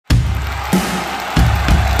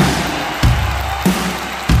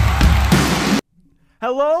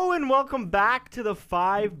Hello and welcome back to the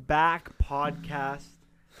Five Back Podcast.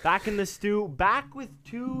 Back in the stew, back with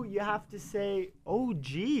two, you have to say,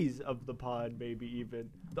 OGs of the pod, maybe even.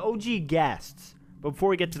 The OG guests. But before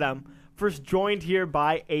we get to them, first joined here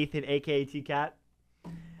by Ethan, a.k.a. T-Cat,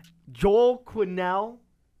 Joel Quesnel,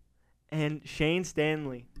 and Shane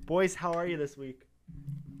Stanley. Boys, how are you this week?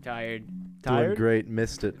 Tired. Doing great.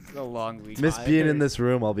 Missed it. It's a long week. Missed being in this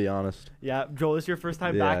room, I'll be honest. Yeah, Joel, this is your first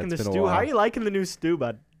time Yeah, back in the it's been a stew. while. How are you liking the new stew,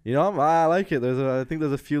 bud? You know, I like it. I think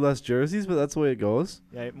there's a few less jerseys, but that's the way it goes.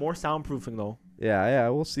 Yeah, more soundproofing, though. Yeah.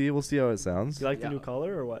 We'll see how it sounds. Do you like the new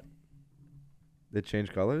color or what? They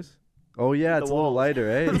change colors. Oh yeah, The it's a little walls. lighter,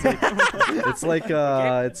 eh? It's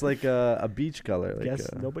like a beach color. Like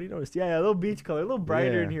Guess nobody noticed. Yeah, a little beach color, a little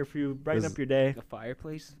brighter Yeah. in here for you, brighten There's up your day. The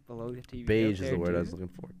fireplace below the TV. beige out is there the word I too. was looking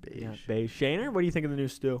for. Beige. Yeah, beige. Shaner, what do you think of the new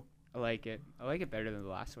stew? I like it. I like it better than the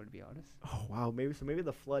last one, to be honest. Oh wow, maybe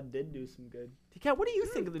the flood did do some good. T-Cat, what do you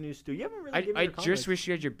think of the new stew? You haven't really given I your just comments. wish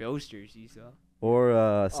you had your Bills jerseys though.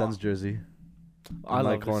 Or Sens jersey. I In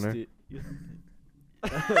my love corner. the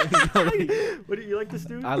What do you like the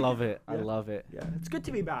stew? I love it. I Yeah. love it. Yeah, it's good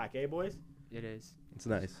to be back, eh, boys? It is. It's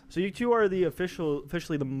nice. So you two are the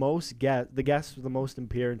officially the most guests with the most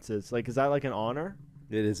appearances. Like, is that like an honor?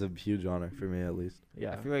 It is a huge honor for me, at least.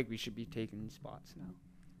 Yeah. I feel like we should be taking spots now.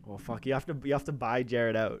 Well, fuck, you have to buy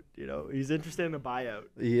Jared out. You know, he's interested in a buyout.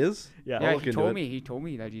 He is. Yeah. Yeah, look he into told it. me. He told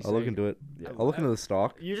me that he's. I'll look into it. Yeah. I'll look into the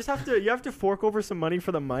stock. You just have to fork over some money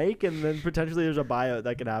for the mic, and then potentially there's a buyout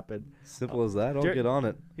that could happen. Simple as that. I'll Jared- get on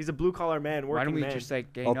it. He's a blue collar man, working Why don't we man. just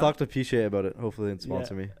like gang I'll up? talk to Piche about it. Hopefully, and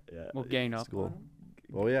sponsor me. Yeah. We'll gang up. Cool. on him.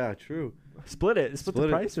 Oh yeah, true. Split the Split it.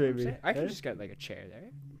 price maybe. I can eh? just get like a chair there.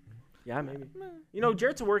 Yeah, maybe. You know,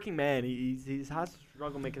 Jared's a working man. He's has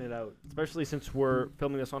struggled making it out, especially since we're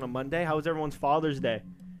filming this on a Monday. How was everyone's Father's Day?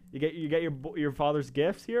 You get your father's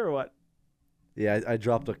gifts here or what? Yeah, I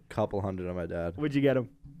dropped a couple hundred on my dad. What'd you get him?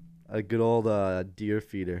 A good old deer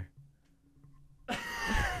feeder.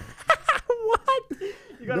 What?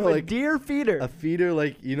 You got No, him a like, deer feeder. A feeder,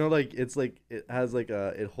 like it's like it has like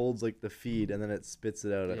it holds like the feed and then it spits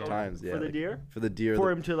it out at Yeah. times. Yeah, for the like, deer. For the deer.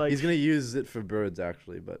 For him to like. He's gonna use it for birds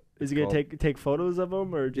actually, but Is he it's gonna called- take photos of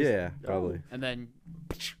him or just? Yeah, probably. And then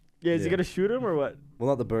Yeah. Is he Yeah. gonna shoot him or what? Well,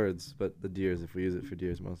 not the birds, but the deers. If we use it for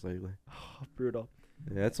deers, most likely. Oh, brutal.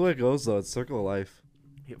 Yeah, that's the way it goes though. It's circle of life.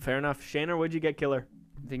 Yeah, fair enough. Shaner, what'd you get, Killer?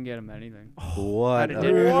 didn't get him anything. What? Had a a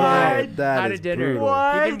dinner. brat. What? That Had a is dinner. brutal.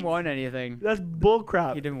 What? He didn't want anything. That's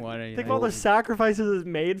bullcrap. He didn't want anything. Think of all the sacrifices it's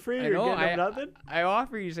made for you. I You're know, getting him nothing. I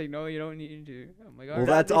offer. He's like, no, you don't need to. I'm like, all Well, right.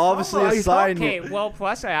 that's He's obviously humble. a He's sign. Okay, well,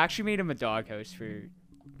 plus I actually made him a doghouse for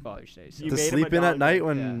Father's Day. So. You To made him sleep a in at dog. night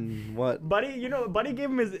when what? Buddy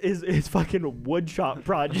gave him his fucking wood shop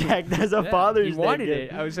project as a Yeah, Father's he Day wanted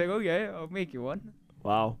gift. it. I was like, okay, I'll make you one.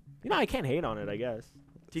 Wow. You know, I can't hate on it, I guess.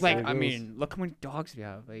 Like, it I goes. mean, look how many dogs we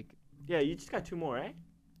have. Like, Yeah, you just got two more, eh?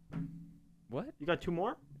 what? You got two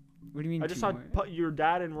more? What do you mean? I just two saw more? your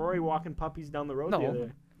dad and Rory walking puppies down the road the No. other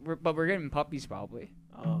day. But we're getting puppies probably.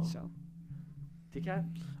 Oh. So T-Cat?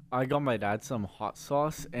 I got my dad some hot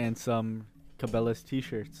sauce and some Cabela's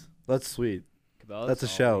t-shirts. That's sweet. Cabela's That's a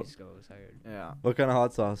shout. always goes higher. Yeah. What kind of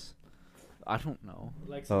hot sauce? I don't know.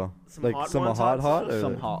 Like Oh, some like hot some ones, hot sauce? or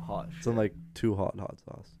Some hot some shit. like too hot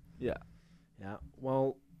sauce. Yeah. Yeah.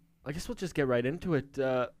 Well, I guess we'll just get right into it.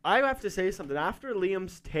 I have to say something. After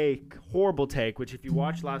Liam's horrible take, which if you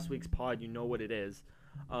watched last week's pod, you know what it is.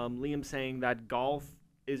 Liam saying that golf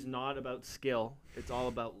is not about skill, it's all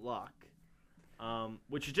about luck.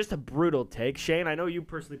 Which is just a brutal take. Shane, I know you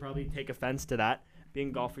personally probably take offense to that, being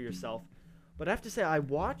a golfer yourself. But I have to say, I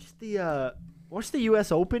watched the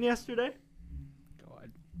U.S. Open yesterday.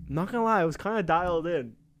 God. Not gonna lie, I was kind of dialed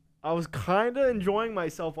in. I was kind of enjoying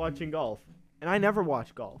myself watching golf. And I never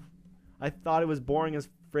watch golf. I thought it was boring as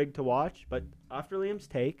frig to watch. But after Liam's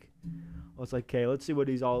take, I was like, okay, let's see what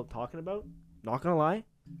he's all talking about. Not gonna lie,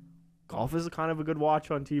 golf is kind of a good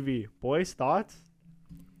watch on TV. Boys, thoughts?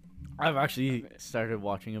 I've actually started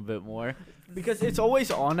watching a bit more because it's always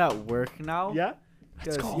on at work now. Yeah?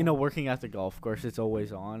 Because, you know, working at the golf course, it's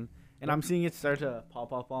always on. And I'm seeing it start to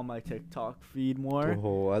pop up on my TikTok feed more.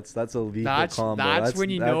 Oh, that's a lethal That's combo. that's when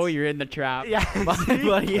you know you're in the trap. Yeah.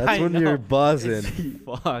 But yeah, That's I when know. you're buzzing. It's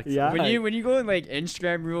fucked. Yeah. When you go in like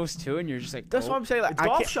Instagram rules too, and you're just like, That's oh. what I'm saying. Like, It's I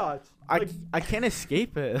golf can't, shots. I, Like, I can't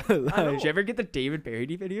escape it. I know. Like, Did you ever get the David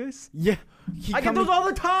Parody videos? yeah. He I get comes- those all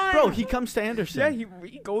the time. Bro, he comes to Anderson. Yeah,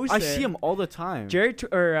 he goes. I there. see him all the time.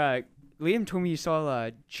 Liam told me you saw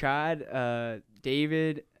Chad,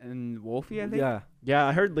 David, and Wolfie. I think. Yeah. Yeah,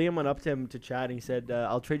 I heard Liam went up to him to chat, and he said,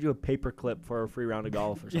 "I'll trade you a paper clip for a free round of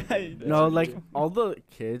golf or something." No, like all the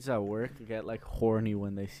kids at work get like horny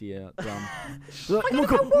when they see a drum. Like,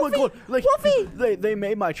 oh my god, like they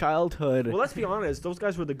made my childhood. Well, let's be honest. Those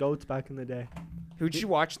guys were the goats back in the day. Who'd you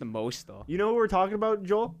watch the most though? You know who we're talking about,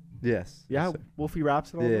 Joel? Yes. Yeah, Yes, sir. Wolfie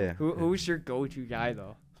Raps and all that. Yeah. Who's your go-to guy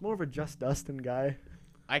though? It's more of a Just Dustin guy.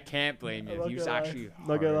 I can't blame you. Not He was gonna lie. actually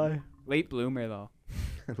Not gonna hard. lie. Late bloomer though.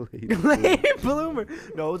 Late bloomer.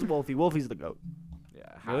 No, it's Wolfie. Wolfie's the goat. Yeah.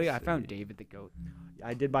 Really, I found David the goat.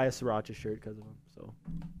 I did buy a Sriracha shirt because of him, so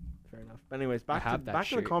fair enough. But anyways, back have that to the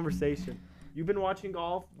shirt. conversation. You've been watching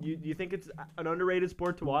golf. You think it's an underrated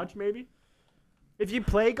sport to watch? Maybe. If you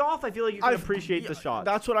play golf, I feel like you can appreciate the shots.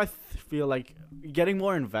 That's what I feel like. Getting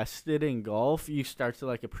more invested in golf, you start to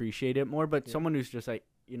like appreciate it more. But someone who's just like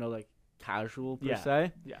like casual per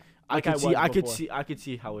se, yeah. I Like could see, was before. I could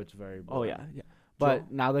see how it's very. Oh boring. yeah.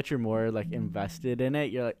 But now that you're more like invested in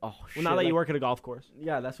it, you're like, oh shit. Well, now that you like- work at a golf course.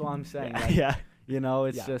 yeah, that's what I'm saying. Yeah. Like, Yeah.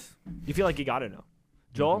 it's Yeah. just. You feel like you gotta know.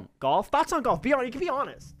 Joel, golf. Thoughts on golf? Be honest. You can be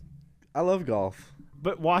honest. I love golf.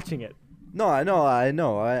 But watching it. No, I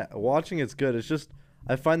know. Watching it's good. It's just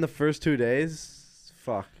I find the first 2 days.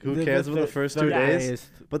 Fuck. Who cares about the first 2 days?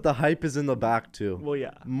 But the hype is in the back too. Well,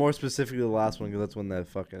 yeah. More specifically, the last one, because that's when that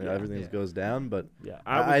fucking Yeah. everything goes down. But Yeah.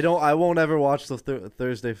 I won't ever watch the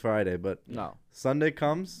Thursday, Friday. But No. Sunday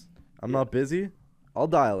comes, I'm not busy. I'll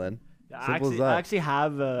dial in. Simple as that. I actually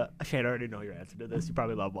have Shane, I already know your answer to this. You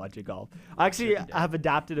probably love watching golf. I actually have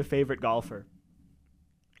adapted a favorite golfer.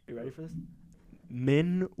 You ready for this?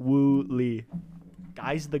 Min Woo Lee.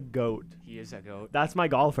 Guy's the GOAT. He is a goat. That's my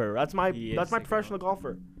golfer. That's my He is my the professional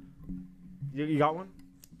golfer. You got one?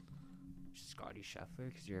 Scotty Scheffler,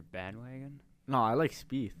 because you're a bandwagon. No, I like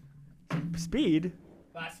Spieth. Speed?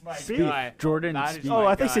 That's my Speed. guy. Jordan That is Spieth. Oh,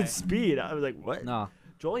 my I think you guy. said speed. I was like, what? No.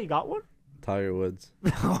 Joel, you got one? Tiger Woods.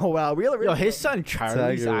 Oh, wow. Really? Yo, his son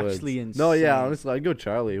Charlie's Tiger Woods. actually insane. No, yeah, honestly, I'd go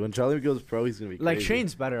Charlie. When Charlie goes pro, he's gonna be Like crazy.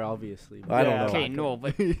 Shane's better, obviously. I don't Yeah. know. Okay, no,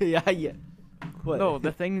 but yeah. What? no,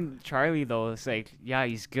 the thing with Charlie though is like, yeah,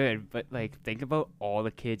 he's good, but like, think about all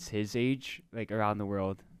the kids his age, like around the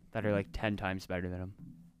world, that are like 10 times better than him.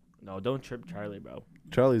 No, don't trip Charlie, bro.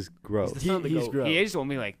 Charlie's gross. He's the son of the he's GOAT. gross. He is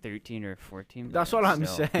only like 13 or 14. but That's what I'm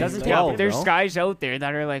still. saying. Doesn't Like, take- Yeah, there's no? guys out there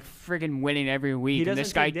that are like friggin' winning every week, and doesn't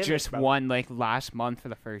this guy take divots, just bro. won like last month for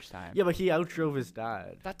the first time. Yeah, but he outdrove his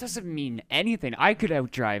dad. That doesn't mean anything. I could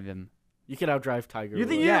outdrive him. You could outdrive Tiger. You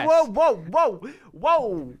think Woods. Yes.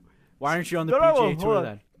 Whoa. Why aren't you on the No, PGA hold Tour on.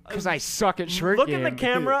 then? Because I suck at short Look game. in the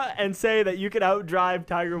camera and say that you could outdrive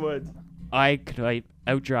Tiger Woods. I could like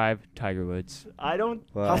outdrive Tiger Woods. I don't.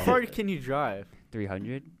 Wow. How far can you drive?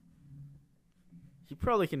 300. You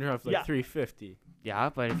probably can drive like Yeah. 350. Yeah,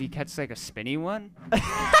 but if he catches like a spinny one,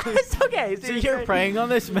 It's okay. So you're praying on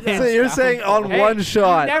this man. So you're saying on Hey, one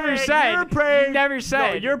shot? you never said. You're praying. Never No,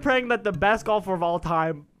 said. you're praying that the best golfer of all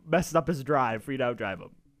time messes up his drive for you to outdrive him.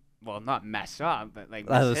 Well, not mess up, but like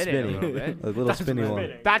That was mishit it a spinny. little bit. A little spinny one.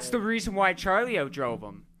 Spinning. That's the reason why Charlie outdrove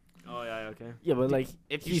him. Oh yeah. Okay. Yeah, but like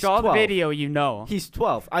If you he's saw 12. the video, you know. He's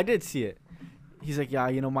 12. I did see it. He's like, yeah,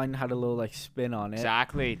 mine had a little like spin on it.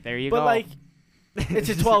 Exactly. There you But go. like, it's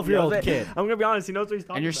a 12-year-old kid. I'm gonna be honest. He knows what he's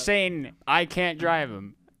talking and you're about. saying I can't drive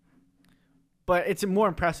him. But it's more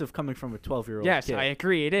impressive coming from a 12-year-old Yes, kid. I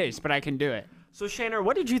agree. It is, but I can do it. So Shaner,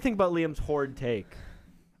 what did you think about Liam's horde take?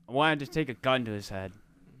 I wanted to take a gun to his head.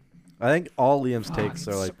 I think all Liam's Fuck, takes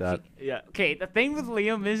are it's like so- that. Yeah. Okay, the thing with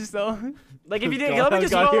Liam is though. Like if you Oh, did, God, let me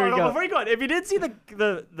just oh, God, here we no, go. before you go on. If you did see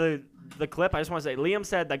the clip, I just want to say Liam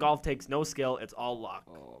said that golf takes no skill, it's all luck.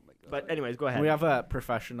 Oh my god. But anyways, go ahead. We have a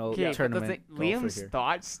professional Okay, tournament golfer Liam's here.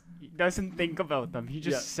 thoughts, he doesn't think about them. He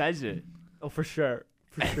just says it. Oh, for sure,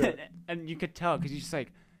 for sure. And you could tell because he's just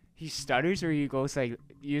like, he stutters or he goes like,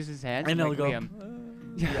 use his hands. And he'll like, go, Liam.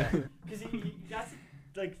 Yeah. Because he has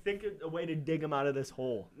to like think of a way to dig him out of this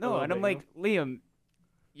hole. a No, little and I'm bit, like, Liam,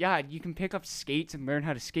 yeah, you can pick up skates and learn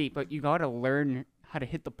how to skate, but you gotta learn how to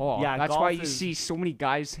hit the ball. Yeah, That's why golf you is- see so many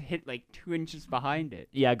guys hit like 2 inches behind it.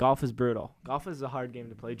 yeah, golf is brutal. Golf is a hard game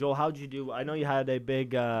to play. Joel, how'd you do? I know you had a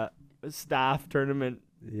big staff tournament.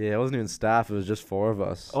 Yeah, it wasn't even staff. It was just 4 of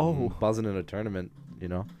us. Oh. Buzzing in a tournament,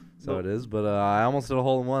 So No. it is. But I almost did a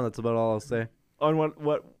hole in one. That's about all I'll say. On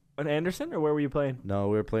what? On Anderson, or where were you playing? No,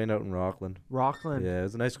 we were playing out in Rockland. Rockland. Yeah, it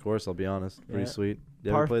was a nice course, I'll be honest. Pretty Yeah. sweet.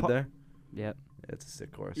 You Par- ever played par- there? Yep. Yeah, it's a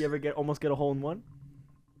sick course. You ever almost get a hole in one?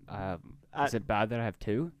 Is it bad that I have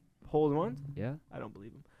 2? Hole in ones? Yeah. I don't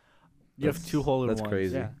believe him. You have That's- 2 hole in That's ones.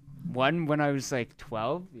 crazy. Yeah. One when I was like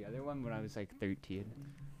 12, the other one when I was like 13.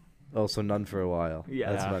 Oh, so none for a while.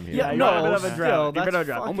 Yeah. That's what I'm Yeah, hearing. you no, got a bit of a still, drought. You that's better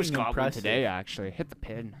drought. fucking Almost got one impressive. today actually. Hit the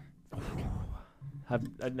pin.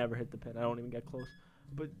 I'd never hit the pin. I don't even get close.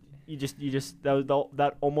 But you just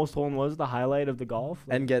that almost hole in was the highlight of the golf.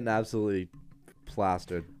 And getting absolutely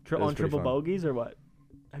plastered. On triple bogeys or what?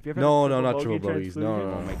 Have you ever? No, had not bogey triple bogeys. No, transfusion?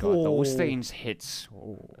 no, Oh no. my god, those things hit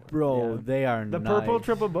so. Bro, Yeah. they are The nice. purple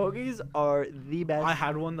triple bogeys are the best. I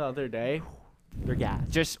had one the other day. They're gas.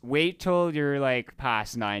 Just wait till you're like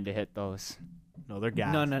past 9 to hit those. No, they're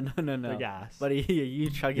gas. No. They're gas. But you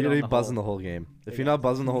chug it You're on gonna the be buzzing hole. the whole game. If Yeah. you're not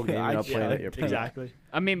buzzing the whole game, you're I not playing should. at your peak. Exactly.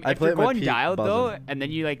 I mean, I if play you're at my going peak dialed though, buzzing. and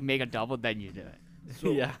then you like make a double, then you do it.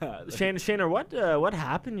 Yeah. Shana, what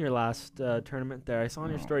happened your last tournament there? I saw on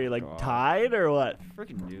your Oh, story, like God. tied or what?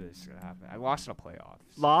 Freaking knew this was gonna happen. I lost in a playoff.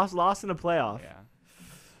 Lost in a playoff. Yeah.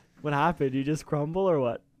 What happened? You just crumble or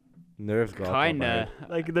what? Nerves got Kinda.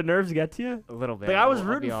 Like the nerves get to you? A little bit. Like I was I'll be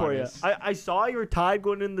rooting for you. honest. I saw you were tied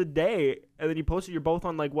going in the day, and then you posted you're both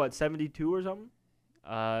on like what 72 or something.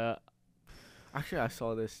 Actually, I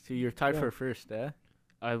saw this too. You're tied Yeah. for first, eh?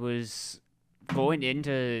 I was going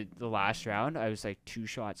into the last round. I was like 2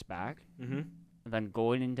 shots back, Mm-hmm. and then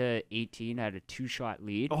going into 18, I had a 2-shot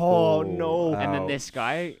lead. Oh no! And then ouch. this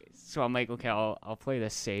guy, so I'm like, okay, I'll play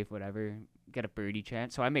this safe, whatever, get a birdie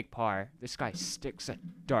chance. So I make par. This guy sticks a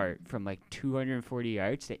dart from like 240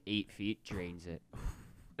 yards to 8 feet, drains it.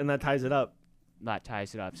 And that ties it up. That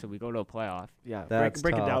ties it up. So we go to a playoff, Yeah. That's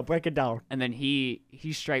break it down. tough. Break it down. and then he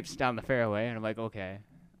stripes down the fairway, and I'm like, okay,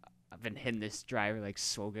 I've been hitting this driver like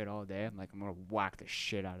so good all day. I'm like, I'm gonna whack the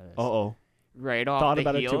shit out of this. Oh. Right off Thought the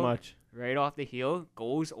about heel. it too much. Right off the heel,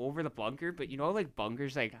 goes over the bunker, but you know, like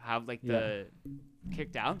bunkers like have like Yeah. the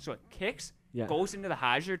kick down, so it kicks, Yeah. goes into the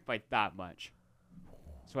hazard by that much.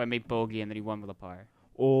 So I made bogey, and then he won with a par.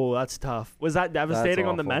 Oh, that's tough. Was that devastating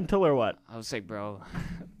on the awful. mental or what? I was like, bro,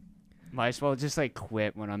 might as well just like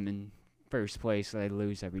quit when I'm in first place, so I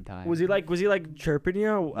lose every time. Was he like chirping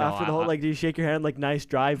you after the whole? I- Like, did he shake your hand like nice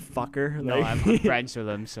drive, fucker? No, Like, I'm friends with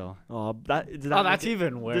him, so oh, that. Does that Oh, make that's it,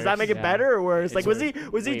 even worse. Does that make it Yeah. better or worse? It's Like, was worse.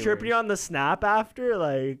 he Way chirping you worse. on the snap after?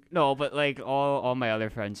 Like, no, but like all my other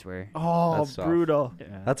friends were. oh, That's tough. brutal.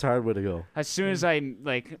 Yeah. That's a hard way to go. As soon as I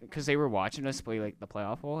like, cause they were watching us play like the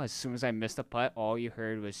playoff hole. As soon as I missed a putt, all you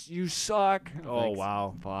heard was "You suck." I was Oh like,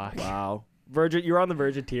 wow, Fuck. wow. Virgin, you're on the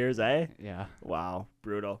verge of tears, eh? Yeah. Wow,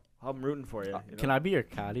 brutal. I'm rooting for you. you Can know? I be your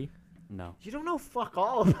caddy? No. You don't know fuck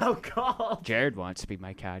all about golf. Jared wants to be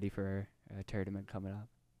my caddy for a tournament coming up.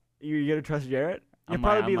 You gonna trust Jarrett? I You'll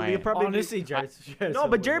might- probably I be. You'll might. probably Honestly, Jared's no,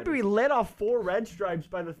 but Jarrett be lit off 4 red stripes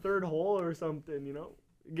by the 3rd hole or something. You know,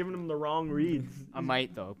 giving him the wrong reads. I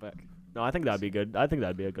might though, but No, I think that'd be good. I think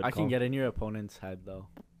that'd be a good. I call. can get in your opponent's head though.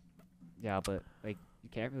 yeah, but like you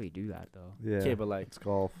can't really do that though. Yeah. Okay, but like, It's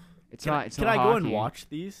golf. It's can not. I, It's can not I go and hockey. watch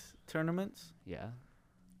these tournaments? Yeah.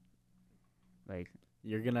 Like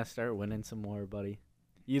You're gonna start winning some more, buddy.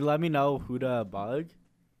 You let me know who to bug.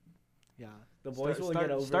 Yeah, the boys will start-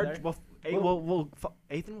 get over start- there.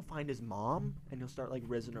 Ethan will find his mom and he'll start like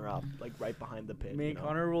rizzing her up, like right behind the pin. Me you and know?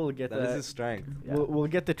 Connor will get That is the. his strength. Yeah. We'll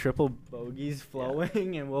get the triple bogeys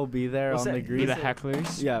flowing, and we'll be there We'll on say- the be green. the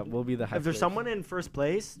hecklers. Yeah, we'll be the. If there's hecklers. someone in first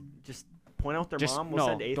place, just point out their Just mom. We'll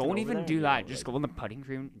no. send Ethan Don't over even there, do you that. know, Just like, go in the putting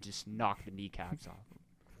green and just knock the kneecaps off.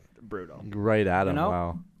 brutal. Right at him. know?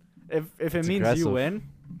 Wow. If it It's means aggressive. you win,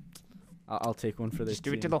 I'll take one for the Just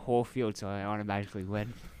do team. it to the whole field so I automatically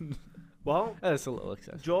win. Well, That's a little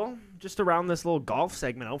excessive. Joel, just to round this little golf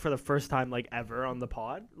segment out for the first time like ever on the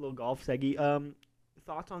pod, little golf seggy.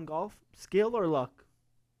 Thoughts on golf? Skill or luck?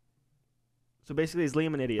 So basically, is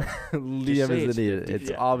Liam an idiot? Liam say is it's an idiot. 50. It's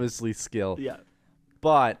Yeah. obviously skill. Yeah.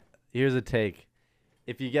 But here's a take.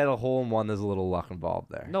 If you get a hole in one, there's a little luck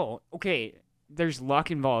involved there. No, okay. There's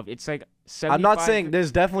luck involved. It's like 75. I'm not saying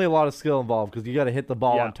there's definitely a lot of skill involved because you got to hit the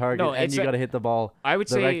ball Yeah. on target No, and it's you a- got to hit the ball I would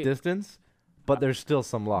the right say. distance. But there's still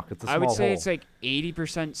some luck. It's a small I would say hole. it's like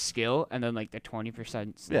 80% skill and then like the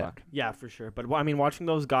 20% Yeah. luck. Yeah, for sure. But I mean, watching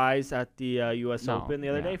those guys at the U.S. No, Open the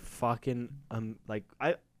other yeah. day, fucking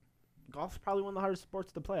golf's probably one of the hardest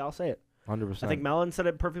sports to play. I'll say it. 100%. I think Mellon said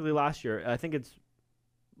it perfectly last year. I think it's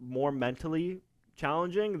more mentally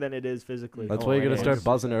challenging than it is physically. That's Oh, why you it got to start is.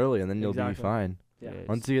 buzzing early, and then you'll Exactly. be fine. Yeah. It is.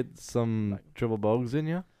 Once you get some triple bogues in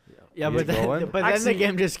you, Yeah, You but get going? then, but then Actually, the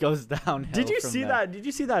game just goes downhill. Did you from see there. that? Did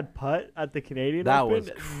you see that putt at the Canadian That Open? was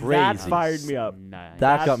That crazy. fired me up. Nice.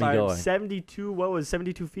 That got me fired- going. 72. What was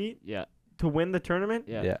 72 feet Yeah. to win the tournament?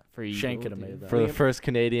 Yeah. Yeah. For you. Shank could have made that. for the Liam- first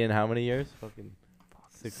Canadian, how many years? Fucking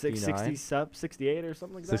 69? 68 or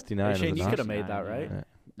something like that. 69. Shane, is you it could not? have made that, right? Yeah.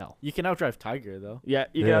 No. You can outdrive Tiger though. Yeah,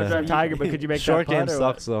 you Yeah. can outdrive Tiger, but could you make Short that game putt or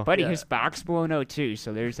what? sucks though. Buddy, Yeah. his back's blown out too,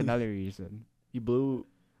 so there's another reason. You blew.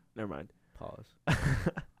 Never mind. Pause.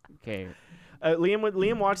 Okay.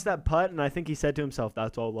 Liam watched that putt, and I think he said to himself,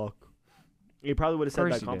 "That's all luck." He probably would have Of said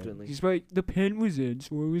course that he did. confidently. He's like, the pin was in,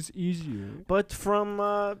 so it was easier. But from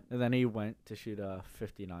And then he went to shoot a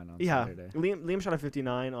 59 on Saturday. Liam shot a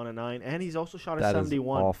 59 on a 9, and he's also shot a That is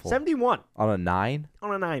 71. awful. 71 On a 9?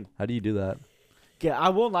 on a 9. How do you do that? Yeah, I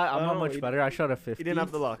won't lie. I'm No, not much he- better. I shot a 50. He didn't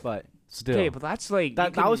have the luck. But Still. Okay, but that's like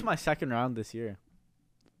that was my second round this year.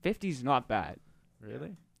 50's not bad.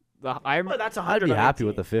 Really? Well, that's 100. I'd be on happy 18.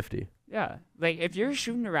 with the 50. Yeah, like if you're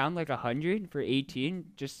shooting around like 100 for 18,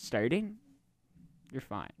 just starting, you're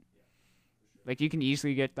fine. Like you can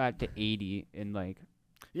easily get that to 80 in like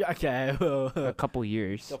Yeah. Okay. a couple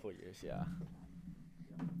years. couple years. Yeah.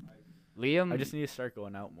 Liam, I just need to start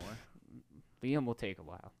going out more. Liam will take a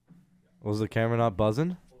while. Was the camera not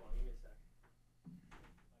buzzing?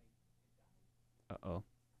 Uh-oh.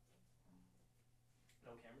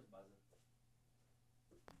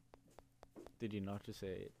 Did you not just say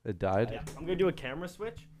it? It died? Yeah, I'm gonna do a camera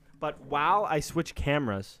switch, but while I switch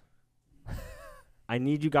cameras, I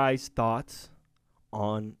need you guys' thoughts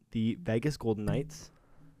on the Vegas Golden Knights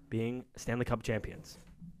being Stanley Cup champions.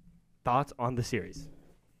 Thoughts on the series?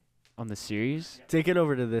 On the series, Take it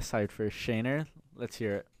over to this side first, Shaner. Let's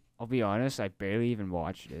hear it. I'll be honest, I barely even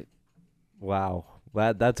watched it. Wow.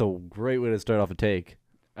 That's a great way to start off a take.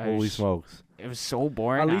 I Holy was- smokes. It was so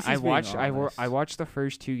boring. At least I he's being watched. I honest. watched the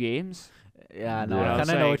first 2 games. Yeah, no, Yeah. I I was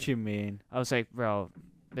kind of know like- what you mean. I was like, bro,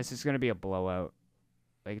 this is gonna be a blowout.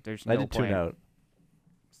 Like, there's I no did tune point. out.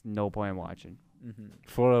 No point in watching. Mm-hmm.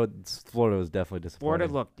 Florida was definitely disappointing. Florida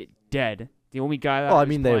looked dead. The only guy that Well, I was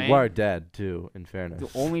mean, playing, they were dead, too, in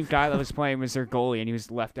fairness. The only guy that was playing was their goalie, and he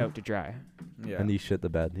was left out to dry. Yeah. And he shit the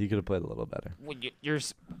bed. He could have played a little better. Well,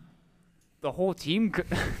 the whole team,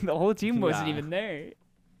 the whole team wasn't Yeah. even there.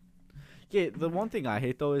 Yeah, the one thing I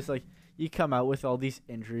hate though is like you come out with all these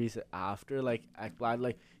injuries after like Ekblad,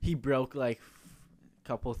 like he broke like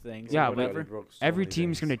couple things. Yeah, or but whatever. Every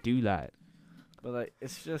team's gonna do that. But like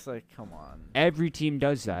it's just like come on. Every team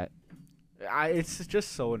does that. It's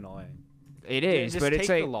just so annoying. It Yeah, is, just but it's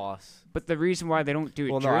take like, the loss. but the reason why they don't do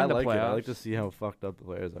it Well, no, during I the like playoffs. it. I like to see how fucked up the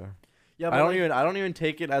players are. Yeah, I don't even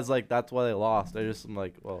take it as like that's why they lost. I just am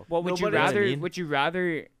like, well, Well, No, but it's- would you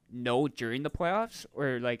rather know during the playoffs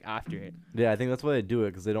or like after it? yeah, I think that's why they do it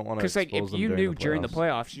because they don't want to. Because like if you knew during the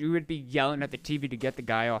playoffs, you would be yelling at the TV to get the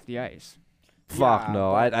guy off the ice. Fuck Yeah,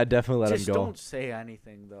 no, but I definitely let just him go. don't say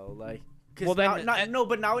anything though. Like, 'cause Well, then- no,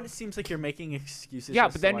 but now it seems like you're making excuses. Yeah,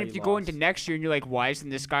 as but to then why if you lost. go into next year and you're like, why isn't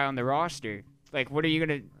this guy on the roster? Like, what are you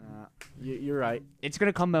gonna? You're right. It's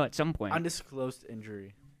gonna come out at some point. Undisclosed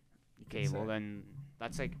injury. you can Okay, say. well then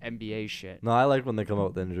that's like NBA shit. No, I like when they come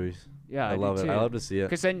out with injuries. Yeah, I love it. I love to see it.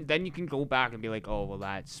 Because then you can go back and be like, oh well,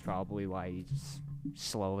 that's probably why he's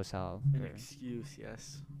slow as hell. An Or- excuse,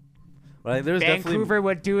 yes. But I think there's definitely Vancouver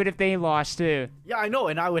would do it if they lost too. Yeah, I know,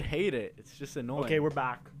 and I would hate it. It's just annoying. Okay, we're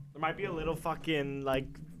back. There might be a little fucking like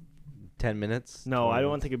 10 minutes. no, 20 I don't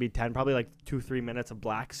minutes. think it'd be 10. Probably like 2-3 minutes of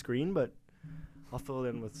black screen, but I'll fill it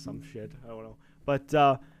in with some shit. I don't know. But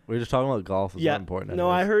We were just talking about golf. It's yeah, not important. no,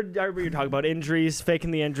 I anyways. heard what you're talking about injuries,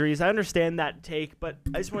 faking the injuries. I understand that take, but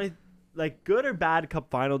I just want to like good or bad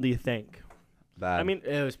cup final. Do you think? Bad. I mean,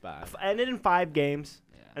 It was bad. ended in 5 games.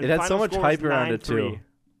 And It the had so final much score was hype around it, 9-3. too.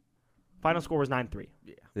 Final score was 9-3.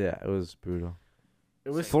 yeah, it was brutal.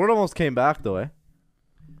 It was Florida almost came back though, eh?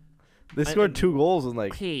 They scored and- 2 goals in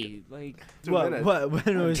like Okay, like 2 what? minutes. What?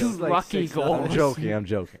 When it was Two like lucky 6-0. goals. I'm joking. I'm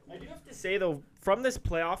joking. I do have to say though, from this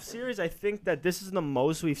playoff series, I think that this is the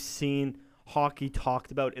most we've seen hockey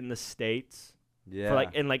talked about in the States Yeah.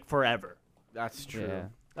 for like forever. That's true. yeah.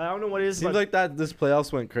 I don't know what it is. Seems but like that this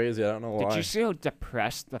playoffs went crazy. I don't know why. Did you see how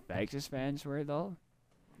depressed the Vegas fans were though?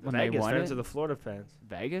 the When they Vegas won fans it? or the Florida fans.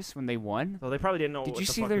 Vegas when they won? So they probably didn't know. Did what you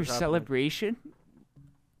the see fuck their was happening. celebration?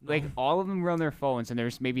 Like all of them were on their phones, and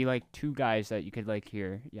there's maybe like 2 guys that you could like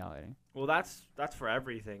hear yelling. Well, that's for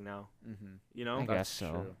everything now. Mm-hmm. You know. I guess so.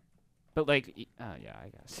 True. But like, yeah, I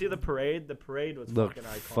guess. See the parade. The parade was Look fucking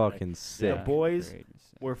iconic. fucking sick. The boys great and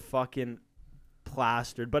sick. were fucking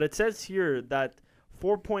plastered. But it says here that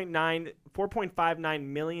 4.59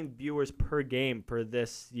 million viewers per game for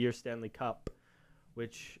this year's Stanley Cup,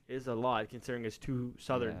 which is a lot considering it's 2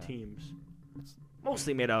 Southern Yeah. teams,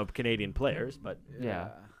 mostly made out of Canadian players. But Yeah.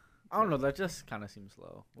 I don't know. That just kind of seems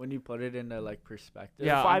low when you put it into like perspective.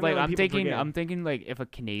 Yeah, 5 like million I'm people per thinking, game. I'm thinking like if a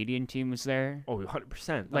Canadian team was there, oh,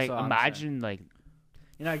 100%. like what I'm imagine like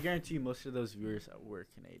You know, I guarantee you most of those viewers were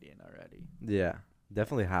Canadian already. Yeah,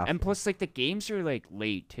 definitely half. and plus like the games are like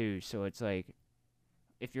late too, so it's like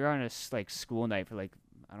if you're on a like school night for like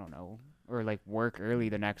I don't know or like work early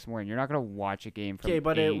the next morning, you're not gonna watch a game from Okay,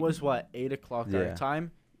 but 8. it was what 8 o'clock Yeah. our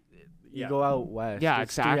time. You Yeah. go out west. Yeah,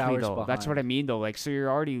 it's 3 exactly hours though. That's what I behind. mean though. Like so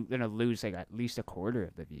you're already gonna lose like at least a quarter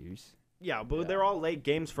of the views. Yeah, but Yeah. they're all late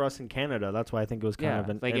games for us in Canada. That's why I think it was kind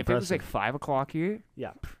of like if it was like 5 o'clock here,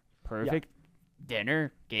 Yeah. perfect.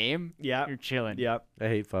 Dinner, game, yeah, you're chilling. yeah. I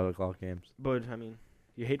hate 5 o'clock games. But I mean,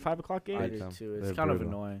 you hate 5 o'clock I games? hate do them. too. It's They're kind of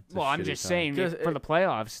brutal. annoying. It's a Well, I'm shitty just time. saying Because for the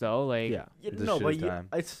playoffs though, like Yeah. It's a No, but shitty time.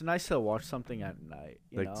 it's nice to watch something at night.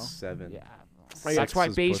 You Like know. 7. yeah. Six That's why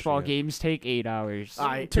is baseball pushing it. games take 8 hours.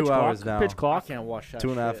 I 2 Pitch hours clock, now. Pitch I clock. can't watch that.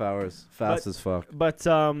 2.5 shit. hours. Fast as fuck. But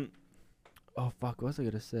oh fuck, what was I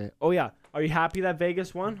gonna say? Oh yeah, are you happy that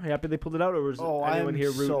Vegas won? Are you happy they pulled it out, or was Oh, anyone I'm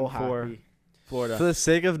here rooting so for happy. Florida? For the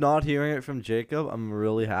sake of not hearing it from Jacob, I'm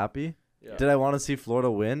really happy. Yeah. Did I want to see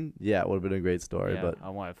Florida win? Yeah, it would have been a great story. Yeah, But I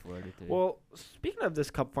wanted Florida to. Well, speaking of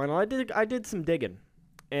this Cup final, I did some digging,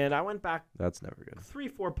 and I went back that's never good.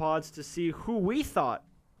 3-4 pods to see who we thought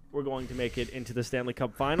were going to make it into the Stanley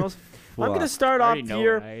Cup Finals. I'm Fuck. gonna start I off already know,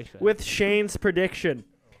 here right? with Shane's prediction.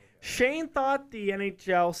 Shane thought the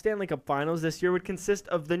NHL Stanley Cup Finals this year would consist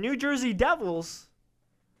of the New Jersey Devils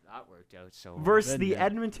that worked out so versus good, the man.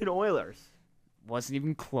 Edmonton Oilers. Wasn't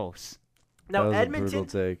even close. Now, that was a Edmonton, brutal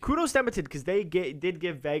take. kudos to Edmonton because they did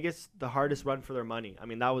give Vegas the hardest run for their money. I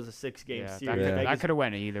mean, that was a 6-game Yeah, series. Yeah. that Vegas, could have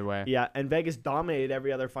went either way. yeah, and Vegas dominated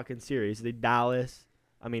every other fucking series. They Dallas,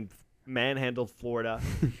 I mean, manhandled Florida.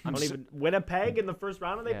 I'm Don't so- even Winnipeg in the first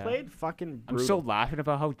round they Yeah. played. Fucking I'm brutal. so laughing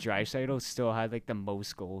about how Draisaitl still had like the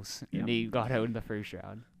most goals, Yeah. and he got out in the first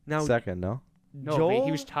round. now Second, no? No, Joel, but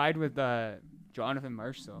he was tied with Jonathan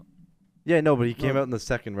Marshall. Yeah, no, but he came No. out in the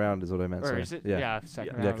second round is what I meant. Or sorry. is it? Yeah, Second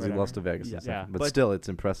Yeah, round. Yeah, because he whatever. lost to Vegas in Yeah. the second. Yeah. But, But- still, it's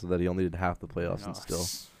impressive that he only did half the playoffs No, and still.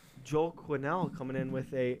 Joel Quesnel coming in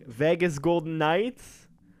with a Vegas Golden Knights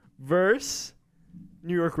versus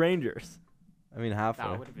New York Rangers. I mean, halfway.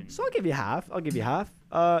 That would have been. So I'll give you half.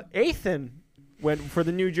 Ethan went for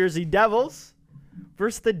the New Jersey Devils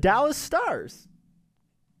versus the Dallas Stars.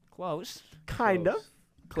 Close. Kind of.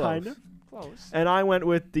 Kind of. Close. And I went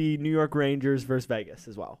with the New York Rangers versus Vegas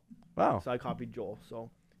as well. Wow. So I copied Joel. So,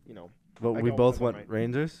 you know. But I we go both with one went right.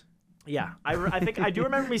 Rangers? Yeah. I think I do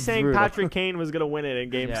remember me saying Brutal. Patrick Kane was going to win it in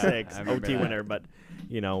Game Yeah, 6. I remember OT that. winner. But,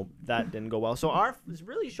 you know, that didn't go well. So this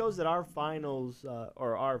really shows that our finals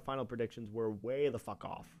or our final predictions were way the fuck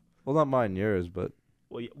off. Well, not mine, yours, but.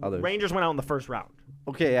 Well, Others. Rangers went out in the first round.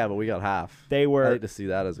 Okay, yeah, but we got half. They I were like to see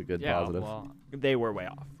that as a good Yeah. positive. Well, they were way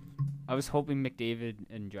off. I was hoping McDavid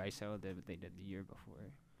and Draisaitl did what they did the year before.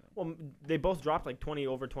 Well, they both dropped like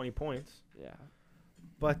over 20 points. Yeah.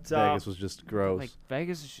 But Vegas was just gross. Like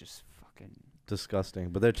Vegas is just fucking. Disgusting.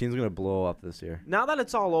 But their team's going to blow up this year. now that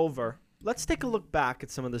it's all over, let's take a look back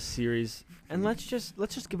at some of the series and let's just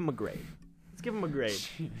give them a grade. Let's give them a grade.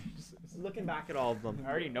 Just looking back at all of them. I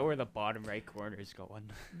already know where the bottom right corner is going.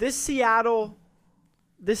 This Seattle,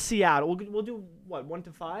 we'll do what, 1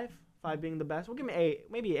 to 5? 5 being the best. We'll give them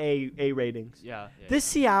maybe A ratings. Yeah. This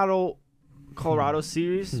Seattle Colorado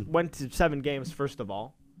series went to 7 games first of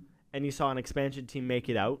all, and you saw an expansion team make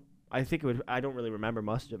it out. I think it would. I don't really remember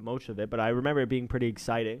much of it, but I remember it being pretty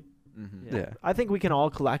exciting. Mm-hmm. Yeah. I think we can all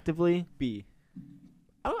collectively. B.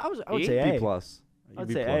 I would B? say A. B plus. I'd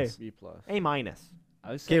B say plus. B plus. A minus.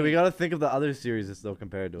 I was Okay, we saying- got to think of the other series that's still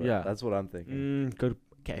compared to it. Yeah. That's what I'm thinking. Good.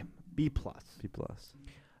 Okay. B plus. B plus.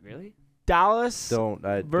 Really? Dallas Don't.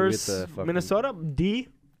 versus Minnesota. D.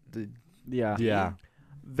 Yeah. Yeah.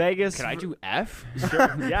 Vegas. Could I do F?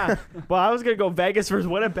 Sure. Yeah. Well, I was gonna go Vegas versus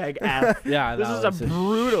Winnipeg. F. Yeah. This that is a was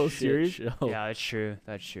brutal shit series. show. Yeah, that's true.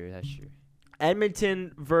 That's true. That's true.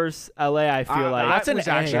 Edmonton versus LA. I feel like that's an was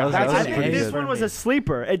A. actually- That was- I that was think pretty this good. one was a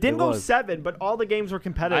sleeper. It didn't It go was. 7, but all the games were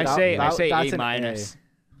competitive. I say that's A an minus.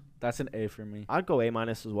 That's an A for me. I'd go A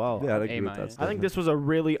minus as well. Yeah, I'd agree with minus. that. I think this was a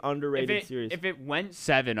really If underrated it, series. if it went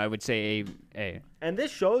 7, I would say A. And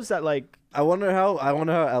this shows that like I wonder how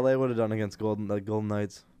LA would have done against Golden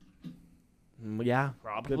Knights. yeah,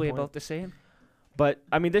 Probably point. about the same. but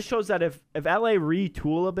I mean this shows that if LA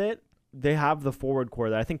retool a bit, they have the forward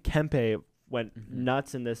core there. I think Kempe went Mhm.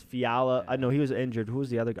 nuts in this. Fiala, I know he was injured. Who was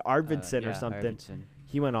the other guy? Arvidsson or Yeah, something. Arvidsson.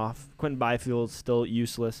 He went off. Quentin Byfield's still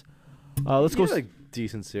useless. Let's go. He had a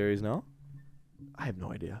decent series, no? I have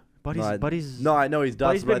no idea. No, Buddy's No, I know he's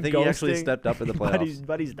Buddy's dust, but I been think he actually ghosting. stepped up in the playoffs.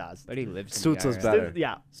 Buddy's dust. But he lives in Stützle's the better.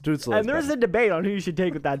 Yeah. Stützle And there's a debate on who you should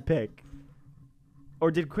take with that pick.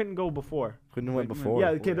 Or did Quentin go before? Couldn't went Quentin before. Yeah,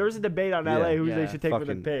 okay, there was a debate on LA Yeah. who they Yeah, should take with the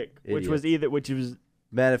fucking pick, which was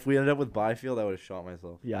Man, if we ended up with Byfield, I would have shot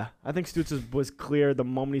myself. yeah. I think Stutz was clear the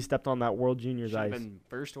moment he stepped on that World Juniors Should've ice. been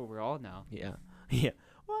first overall now. Yeah. Yeah.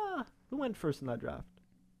 Well, who went first in that draft?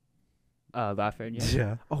 Lafayette.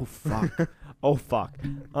 Yeah. Oh fuck. Oh fuck.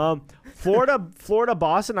 Florida,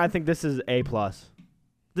 Boston. I think this is A plus.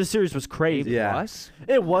 This series was crazy. Yeah. Plus?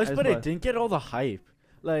 It was, As but well. it didn't get all the hype.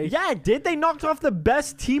 Like, Yeah, it did. They knocked off the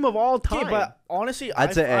best team of all time. okay, but honestly,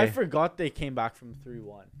 I'd say I A. forgot they came back from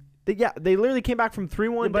 3-1. They literally came back from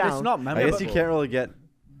 3-1 But down. it's not I memorable. guess you can't really get.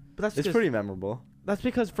 But that's It's because, pretty memorable. That's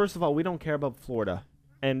because, first of all, we don't care about Florida.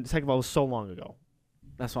 And second of all, it was so long ago.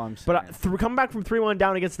 That's what I'm saying. But coming back from 3-1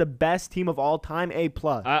 down against the best team of all time, A+.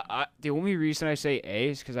 The only reason I say A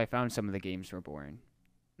is because I found some of the games were boring.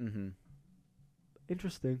 mm-hmm.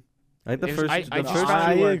 Interesting. I think the It was- first, I the just first found-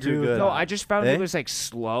 two I weren't agree too with good. No, I just found Eh? it was like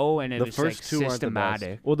slow and it The was first like two weren't the best.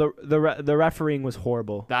 systematic. Well, the refereeing was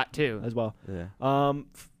horrible That too. as well. Yeah, Um,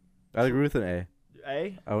 I'd agree with an A.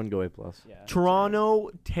 A. I wouldn't go A plus. Yeah. Toronto,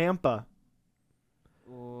 Tampa.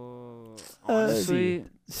 Honestly,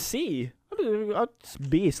 C.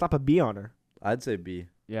 B. Slap a B on her. I'd say B.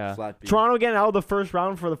 yeah. Flat B. Toronto getting out of the first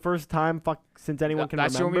round for the first time since anyone can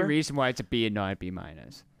That's remember. the only reason why it's a B and not a B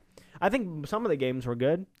minus. I think some of the games were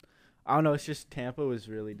good. I don't know. It's just Tampa was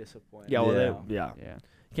really disappointing. Yeah, well, Yeah. Yeah. can't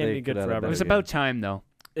They be good could have forever. It was better about time though.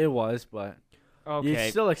 It was, but you Okay.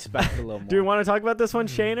 still expect a little more. Do you want to talk about this one,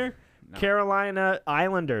 Shaner? No. Carolina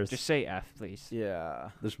Islanders. Just say F, please. Yeah.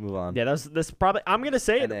 Let's move on. Yeah, this probably. I'm gonna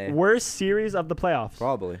say An it. A. Worst series of the playoffs.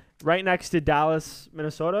 Probably. Right next to Dallas,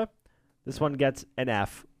 Minnesota. This one gets an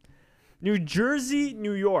F. New Jersey,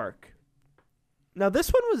 New York. Now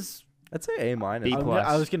this one was. I'd say A minus. B+.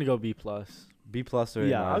 I was gonna go B plus. B plus or A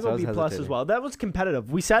Yeah, I'll minus. I go was B plus as hesitating. well. That was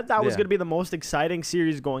competitive. We said that was Yeah. gonna be the most exciting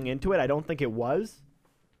series going into it. I don't think it was,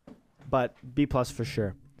 but B plus for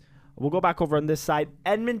sure. We'll go back over on this side.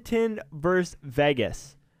 Edmonton versus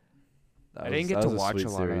Vegas. That I didn't was- get that to was a watch sweet a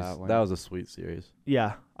lot of series. that one. That was a sweet series.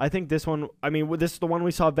 Yeah, I think this one. I mean, this is the one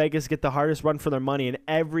we saw Vegas get the hardest run for their money, and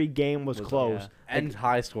every game was close And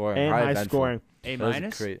high scoring. and high eventful. scoring. A That was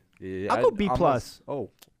minus. great. Yeah, I'll go B plus. Oh,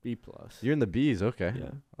 B plus. you're in the B's. Okay. Yeah,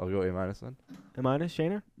 I'll go A minus then. A minus,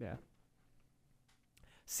 Shaner. Yeah.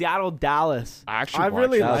 Seattle, Dallas. I actually I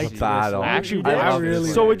really watched That was this. a battle. I actually You did. did? I really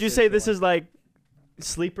this So one. would you say this is like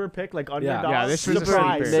sleeper pick, like underdog? Yeah, this was a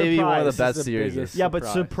surprise. sleeper. Maybe one of the surprise. best series. biggest Yeah, but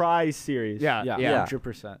surprise. surprise series. Yeah, Yeah, yeah,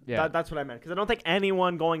 100%. yeah. That's what I meant. Because I don't think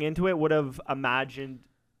anyone going into it would have imagined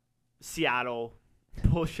Seattle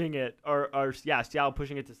pushing it, or Seattle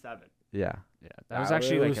pushing it to 7. Yeah. Yeah, that was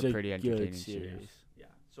actually It like was a pretty good entertaining series. Yeah.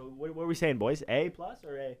 So what are we saying, boys? A plus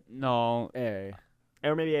or A? No, A.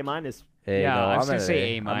 Or maybe A minus? A, yeah, no, I was I'm gonna at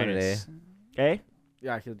say A I'm at an minus. A?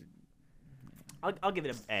 Yeah, I could. I'll give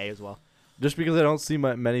it an A as well. Just because I don't see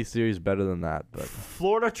many series better than that, but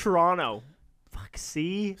Florida, Toronto. Fuck,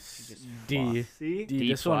 C. D. C. D. D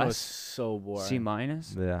This one was plus. so boring. C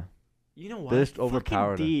minus. yeah. You know what? They just Fucking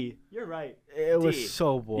overpowered it. D. You're right. It was D.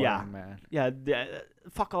 so boring, Yeah. man. Yeah.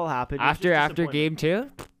 Fuck all happened. It was After just after disappointment. game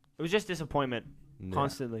 2. It was just disappointment Yeah.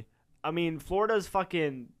 constantly. I mean, Florida's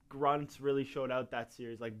fucking grunts really showed out that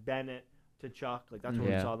series. Like Bennett to Chuck. Like that's when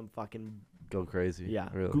we Yeah. saw them fucking Go crazy. yeah,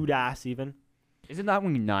 Really. good ass even. Isn't that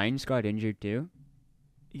when Nines got injured too?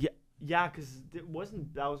 Yeah, because it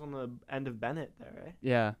wasn't that was on the end of Bennett there, right?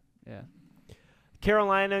 Yeah, yeah.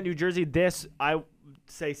 Carolina, New Jersey. This I would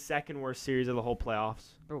say second worst series of the whole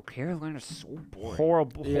playoffs. Bro, Carolina's so boring.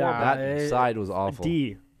 Horrible. Yeah. Horrible. That side was awful.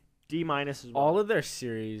 D. D minus as well. All of their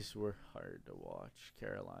series were hard to watch.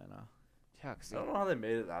 Carolina. Yeah, 'cause I don't know how they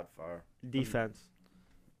made it that far. defense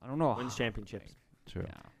I don't know. wins how, championships. True.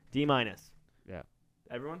 Yeah. D minus. Yeah.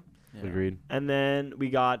 Everyone. Yeah. Agreed. And then we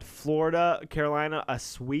got Florida, Carolina, a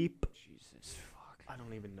sweep. Jesus fuck. I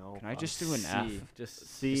don't even know. Can I just do an C. F? Just Is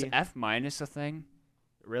C? F minus a thing?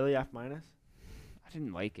 Really F minus? I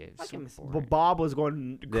didn't like it. It was so But boring. Bob was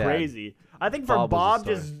going Yeah. crazy. I think for Bob Bob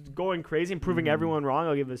was a just going crazy and proving everyone wrong,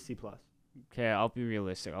 I'll give it a C plus. Okay, I'll be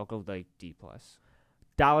realistic. I'll go like D plus.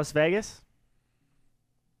 Dallas, Vegas.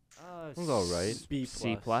 It was all right. B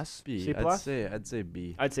C plus. plus. B. C plus? I'd say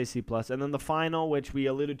B. I'd say C plus. And then the final, which we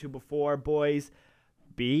alluded to before, boys,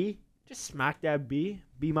 B. Just smack that B.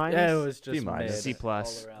 B minus. Yeah, it was just B minus. mid C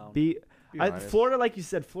plus. all around. B. B minus. Florida, like you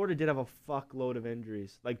said, Florida did have a fuckload of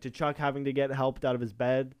injuries. Like Chuck having to get helped out of his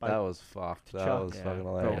bed. That was fucked. That Chuck. was Yeah. fucking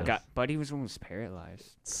Bro, hilarious. Buddy was almost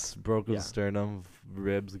paralyzed. Broke his Yeah. sternum,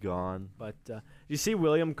 ribs gone. But you see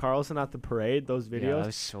William Carlson at the parade? Those Yeah, videos. that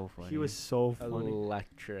was so funny. He was so funny.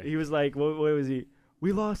 Electric. He was like, what was he?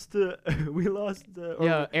 We lost. We lost. Or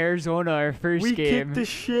Yeah, Arizona, our first we game. kicked the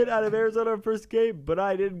shit out of Arizona our first game, but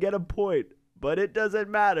I didn't get a point. But it doesn't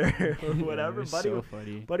matter. Or Yeah, whatever. it was Buddy, so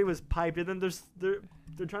funny. Buddy was piped, and then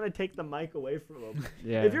they're trying to take the mic away from him.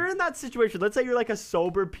 Yeah. If you're in that situation, let's say you're like a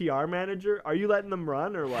sober PR manager, are you letting them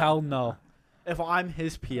run or what? Hell no. If I'm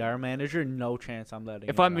his PR manager, no chance I'm letting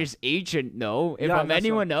If him I'm run. his agent, no. If Yeah, I'm that's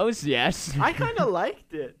anyone else, yes. I kind of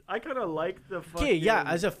liked it. I kind of liked the fucking. Okay, yeah,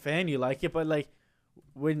 as a fan, you like it, but like,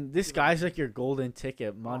 when this guy's like your golden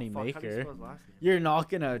ticket money Oh, fuck, how do you maker, spell his last name? you're not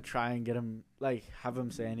gonna try and get him have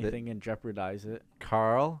him say anything and jeopardize it.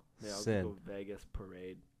 Carl Yeah, I'll Sin. go Vegas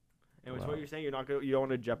Parade. Anyways, Wow. what you're saying? You don't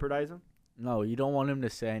want to jeopardize him? No, you don't want him to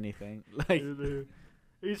say anything. Like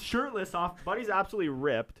He's shirtless off. Buddy's absolutely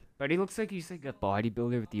ripped. But he looks like he's like a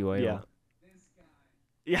bodybuilder with the oil. Yeah.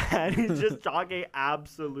 Yeah, and he's just talking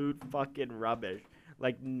absolute fucking rubbish.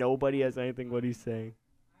 Like nobody has anything what he's saying.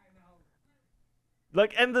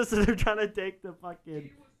 Look, and this they're trying to take the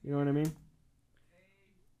fucking. You know what I mean?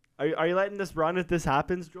 Are you letting this run if this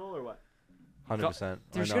happens, Joel, or what? 100%.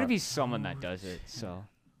 There's gonna be someone that does it. So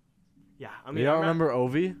Yeah, I I mean, mean, you don't remember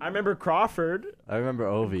Ovi? I remember Crawford. I remember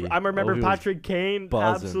Ovi. I remember Ovi was Patrick Kane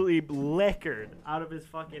buzzing. absolutely liquored out of his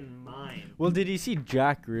fucking mind. well, did you see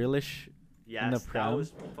Jack Grealish? Yes, that Prem?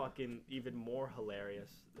 was fucking even more hilarious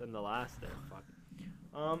than the last there. Fuck.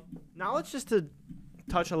 Now let's just to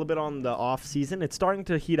touch a little bit on the off season. It's starting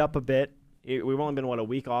to heat up a bit. We've only been a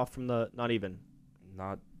week off from the not even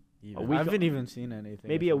Not even. A week I haven't even seen anything.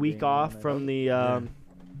 maybe if a I'm week being off honest. from the Yeah.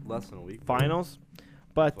 Less than a week. finals.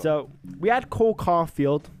 But we had Cole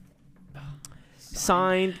Caulfield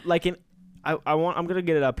signed like an. I'm gonna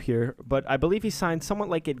get it up here, but I believe he signed somewhat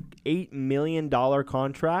like an $8 million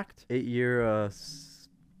contract. 8-year,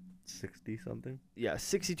 60 something, Yeah,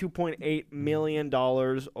 $62.8 million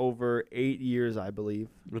over 8 years, I believe.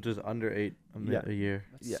 which is under Yeah. a year.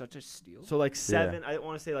 that's Yeah. such a steal. So like seven. I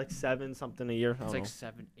want to say like 7 something a year. I It's don't like know.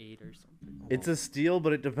 7, 8 or something. It's a steal,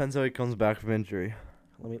 but it depends how he comes back from injury.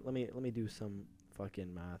 Let me do some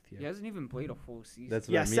fucking math here. He hasn't even played a full season. That's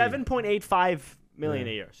what Yeah, I mean. 7.85 million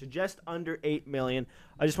Yeah. a year. So just under 8 million.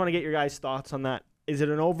 I just want to get your guys' thoughts on that. Is it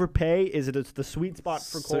an overpay? Is it the sweet spot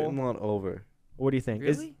for Cole? Certainly not over. What do you think?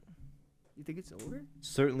 Really? You think it's over?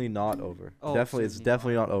 Certainly not over. Oh, Definitely, it's certainly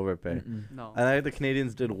definitely not. not overpay. Mm-mm. No. And I think the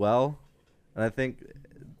Canadians did well, and I think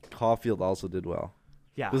Caulfield also did well.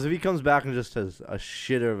 Yeah. Because if he comes back and just has a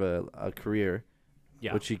shitter of a career,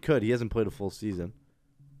 Yeah. which he could, he hasn't played a full season.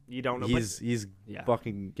 You don't know. He's yeah.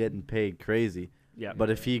 fucking getting paid crazy. Yeah. But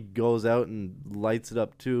if he goes out and lights it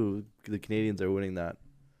up too, the Canadians are winning that.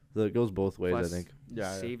 So it goes both ways, Plus, I think.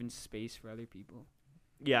 Yeah, saving space for other people,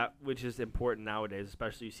 Yeah, which is important nowadays,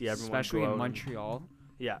 especially you see everyone especially go in out and- Montreal.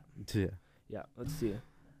 Yeah. Yeah. Yeah. Let's see.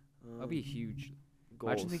 That'll be huge.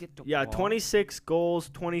 Goals. Imagine they get to Yeah, walk. 26 goals,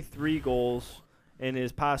 23 goals in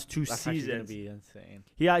his past 2 That's actually gonna seasons. be insane.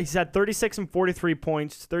 Yeah, he's had 36 and 43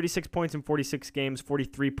 points, 36 points in 46 games,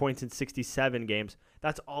 43 points in 67 games.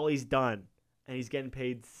 That's all he's done. And he's getting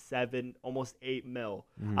paid almost 8 mil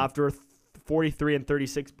Mhm. after a 43 and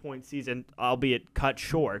 36 point season, albeit cut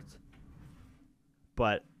short.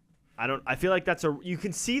 But I feel like you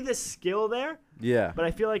can see the skill there, Yeah, but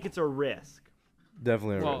I feel like it's a risk.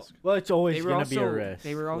 definitely a Well, risk. Well, it's always They were gonna also be a risk.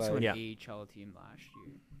 they were also like, an Yeah. AHL team last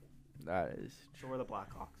year. that is. So we're the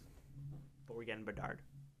Blackhawks. But we're getting Bedard.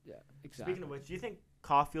 Yeah, exactly. Speaking of which, do you think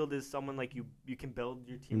Caulfield is someone like you can build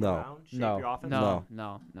your team No. around, shape No. your offense? No,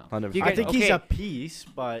 No. no. 100%. You I can- think he's okay. a piece,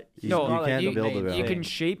 but he's No, not you can't like build the around You him. can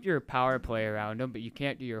shape your power play around him, but you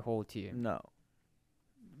can't do your whole team. No.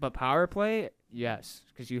 But power play, yes,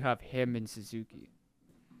 because you have him and Suzuki.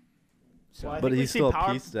 So Well, I But think we he's see still a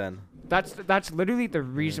power- piece then. that's literally the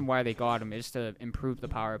reason why they got him is to improve the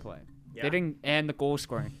power play. Yeah. They didn't and the goal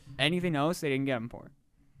scoring. Anything else they didn't get him for.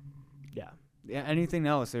 Yeah. Yeah, anything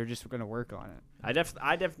else they're just gonna work on it. I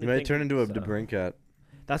definitely He might think turn into a it's, DeBrincat.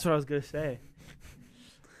 That's what I was gonna say.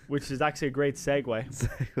 Which is actually a great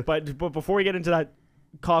segue. but before we get into that,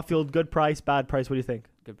 Caulfield, good price, bad price. What do you think?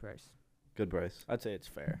 Good price. Good price. I'd say it's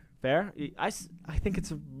fair. Fair? I think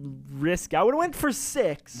it's a risk. I would have went for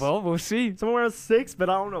 6. Well, we'll see. Somewhere around 6, but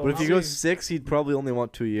I don't know. But if I'll he goes see. 6, he'd probably only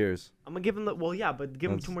want 2 years. I'm gonna give him but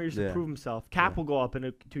give him 2 That's- more years to yeah. prove himself. Cap Yeah. will go up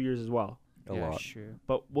in 2 years as well. A Yeah, lot. sure.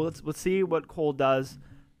 But let's see what Cole does.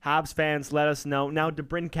 Habs fans, let us know. Now,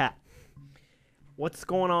 DeBrincat, what's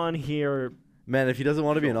going on here? Man, if he doesn't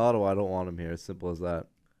want to be in Ottawa, I don't want him here. As simple as that.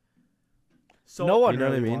 So no one You know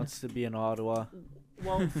what I really mean? wants to be in Ottawa.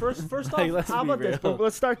 Well, first Like, off, let's how be about this? real.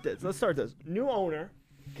 Let's start this. New owner,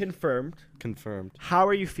 confirmed. Confirmed. How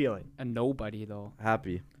are you feeling? A nobody though.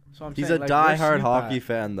 Happy. So I'm He's saying, a like, where's die-hard Snoop hockey at?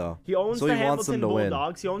 fan, though. He owns So the he wants Hamilton them to win.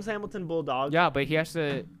 Bulldogs. He owns the Hamilton Bulldogs. Yeah, but he has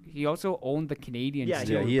to. He also owned the Canadians. Yeah,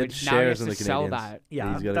 too, Yeah, he had but now he shares has in to the sell Canadians. that.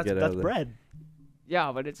 Yeah, He's gotta that's get out that's of there. bread.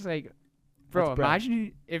 Yeah, but it's like, bro, That's bread.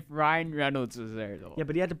 imagine if Ryan Reynolds was there though. Yeah,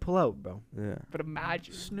 but he had to pull out, bro. Yeah. But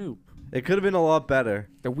imagine Snoop. It could have been a lot better,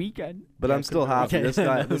 the weekend. but Yeah, I'm it still could've been- happy. This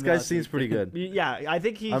guy, this guy Not seems pretty good. Yeah, I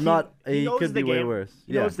think he. I'm not. He knows could the be way game. worse.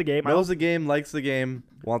 He knows the game. Knows the game, likes the game,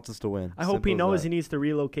 wants us to win. I hope he Simple as knows that. he needs to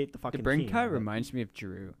relocate the The fucking Brink team. cut reminds me of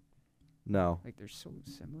Drew. No, Like they're so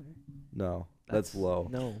similar. no. That's low.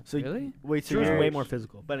 No. So Really? wait, so Drew's you're way more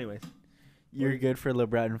physical. But anyways. You're good for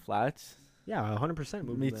LeBron Flats? Yeah, 100%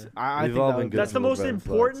 moving Me there. too. I We've think all that been would good That's for the most LeBron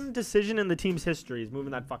important Flats. decision in the team's history is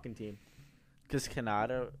moving that fucking team. because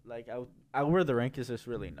Canada, like out where the rink is just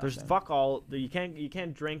really nothing. There's fuck all. You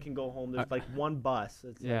can't drink and go home. There's like one bus.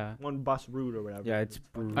 It's Yeah. like one bus route or whatever. Yeah, it's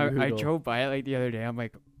fucking- I brutal. drove by it like the other day. I'm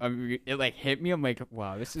like, it like hit me. I'm like,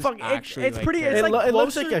 wow, this is Fuck, actually it's like pretty- good. it's like it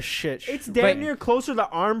looks closer- like a shit. It's show. damn But- near closer to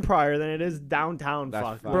Armprior than it is downtown. That's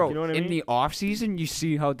Fuck, fine. Bro, you know what I mean? in the off season, you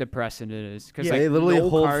see how depressing it is because Yeah, like They literally no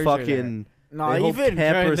hold cars are there. fucking. No, They hold even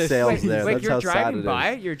camper during this sales Like, there. like That's you're how sad driving it by,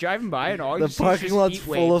 is. you're driving by, and all The you see is parking just lot's heat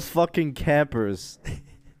full of waves. fucking campers.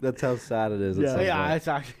 That's how sad it is. at Yeah. some So yeah, point. it's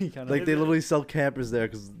actually kind of Like they literally sell campers there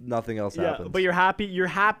because nothing else yeah, happens. but you're happy. You're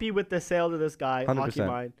happy with the sale to this guy. 100%. Hockey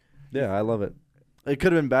Mind. Yeah, I love it. It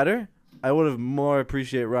could have been better. I would have more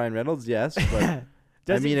appreciate Ryan Reynolds, yes, but I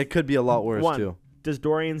Does mean he- it could be a lot worse One. too. Does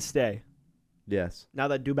Dorian stay Yes. now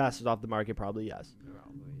that Dubas is off the market? Probably yes.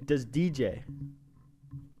 Does DJ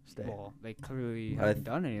stay? Well, they clearly I haven't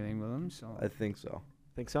done anything with him, so I think so.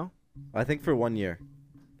 Think so? I think for 1 year.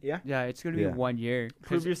 yeah, it's gonna be Yeah. 1 year. 'cause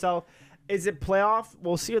Prove yourself. Is it playoff?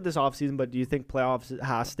 We'll see it this offseason, but do you think playoffs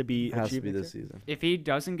has to be It has to achieved be next this year? season. if he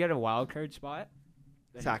doesn't get a wild card spot,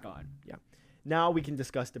 then he's Sack. gone. Now we can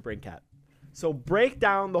discuss the Brinkat. So break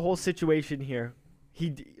down the whole situation here.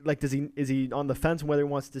 Is he on the fence whether he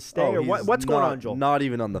wants to stay or he's what's going not- on, Joel? Not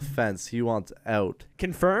even on the fence. He wants out.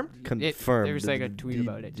 Confirmed? Confirmed. there was, like, a tweet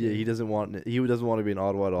about it, Yeah, too. he doesn't want to be in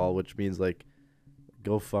Ottawa at all, which means like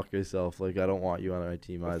go fuck yourself. Like I don't want you on my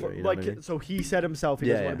team either. You know Like what I mean? so he said himself he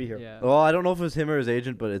Yeah, doesn't want yeah. to be here. Yeah. Well, I don't know if it was him or his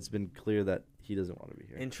agent, but it's been clear that he doesn't want to be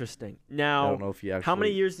here. Interesting. I Now, don't know if he actually. how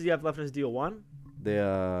many years does he have left in his deal? One? They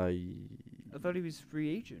I thought he was free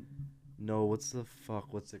agent. no. What's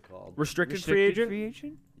it called? Restricted free agent? Free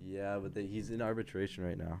agent? Yeah, but he's in arbitration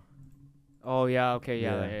right now. Oh yeah, okay,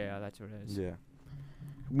 Yeah. yeah, that's what it is. Yeah.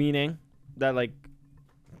 Meaning that like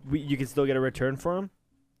you can still get a return for him?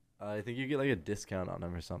 I think you get like a discount on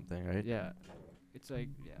him or something, right? Yeah. It's like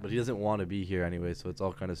yeah. But he doesn't want to be here anyway, so it's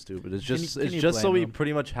all kind of stupid. It's Can just you- can it's you just so blame we him?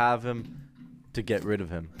 pretty much have him to get rid of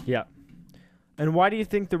him. Yeah. And why do you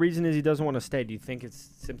think the reason is he doesn't want to stay? Do you think it's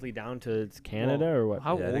simply down to it's Canada or what?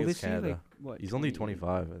 How Yeah, I old think is it's he? Canada. Like what? He's only 20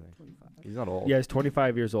 25, I think. 25. He's not old. Yeah, he's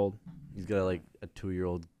 25 years old. He's got like a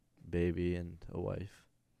 2-year-old baby and a wife.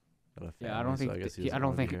 Got a Yeah, I family, don't so think guess he I doesn't don't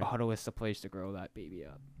wanna be think here. Ottawa's the place to grow that baby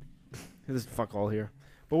up. This is fuck all here.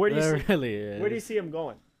 But where do you There see really is. where do you see him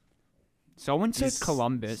going? Someone said He's-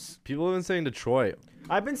 Columbus. People have been saying Detroit,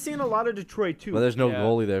 I've been seeing a lot of Detroit too. but there's no Yeah.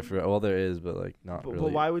 goalie there for. Well, there is, but like not But, really.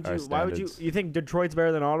 but why would our you? Why would you? standards. You think Detroit's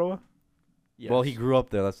better than Ottawa? Well, he grew up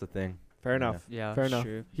there. That's the thing. Fair Yeah. enough. Yeah, Fair that's enough.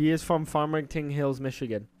 true. He is from Farmington Hills,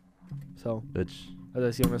 Michigan. So Which as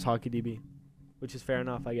I see him as hockey DB, which is fair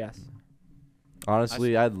enough, I guess.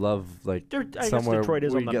 honestly, I'd love like I guess somewhere Detroit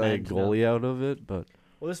is where on you the get like a mend now. goalie out of it, but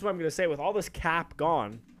Well, this is what I'm gonna say. With all this cap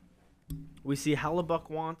gone, we see Hellebuck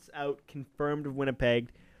wants out, confirmed of Winnipeg,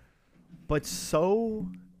 but so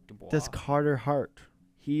does Carter Hart.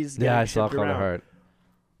 He's yeah, I getting saw shipped Carter around. Hart.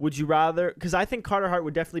 Would you rather? Because I think Carter Hart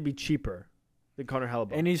would definitely be cheaper than Connor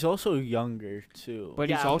Hellebuck. And he's also younger too. But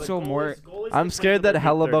he's also more. I'm scared that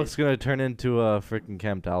Hellebuck's gonna turn into a freaking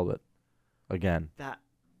Cam Talbot again. that.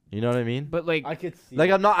 You know what I mean? But like, I could see.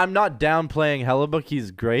 Like I'm not downplaying Hellebuck.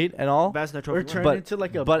 He's great and all, Vezina or Trophy turn winner. into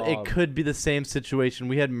like a. but it Bob. could be the same situation.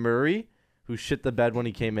 We had Murray, who shit the bed when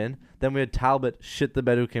he came in. Then we had Talbot shit the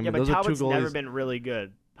bed who came Yeah, in. but Those Talbot's are two never goalies. been really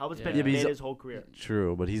good. Talbot's been Yeah, but he's- mid his whole career.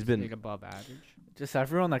 True, but he's been like above average. Just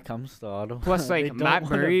everyone that comes to Ottawa. Plus, they like don't Matt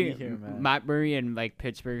wanna Murray, be here, man. Matt Murray, and like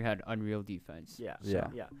Pittsburgh had unreal defense. Yeah. Yeah.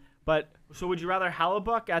 Yeah. But so would you rather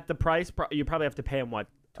Hellebuck at the price? You probably have to pay him what?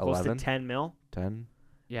 Close 11? to 10 mil. 10.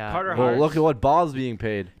 Yeah. Carter Well, Hart's- look at what Bob's being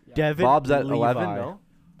paid. Devin Bob's at Levi. 11 mil.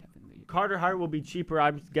 Definitely. Carter Hart will be cheaper.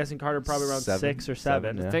 I'm guessing Carter probably around 6 or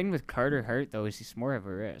 7. Yeah. The thing with Carter Hart though is he's more of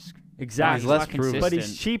a risk. Exactly. He's less not proven. But he's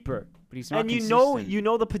consistent. cheaper. But he's not And consistent. you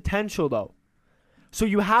know the potential though. So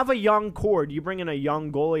you have a young core. You bring in a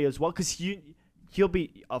young goalie as well, because he'll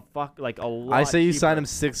be a lot. I say you sign cheaper. him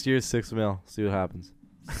 6 years, 6 mil. See what happens.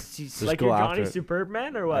 Just like go your after Johnny it.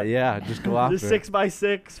 Superman or what? Yeah, just go after. The it.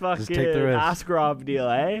 6x6 fucking take the risk. Askarov deal,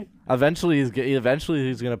 eh? Eventually,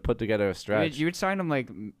 he's gonna put together a you stretch. would, you would sign him like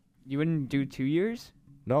you wouldn't do 2 years.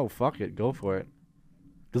 No, fuck it, go for it.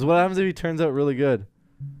 Because what happens if he turns out really good?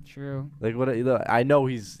 True. Like what? I know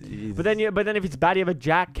he's But then if it's bad, you have a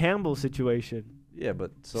Jack Campbell situation. yeah,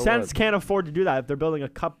 but so Sens what? can't afford to do that if they're building a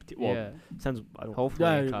cup. Well, Yeah. Sens, I don't. Hopefully,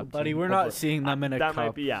 a Yeah, cup buddy, team. we're not seeing them in a that cup.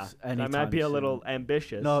 might be that might anytime be a soon. little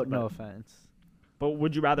ambitious. No, but, no offense. But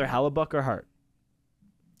would you rather Hellebuck or Hart?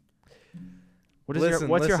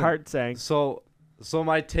 What's your heart saying? So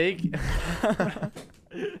my take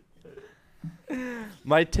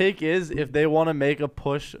my take is if they want to make a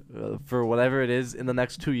push for whatever it is in the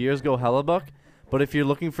next 2 years, go Hellebuck. But if you're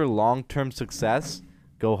looking for long-term success,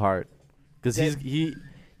 go Hart. Because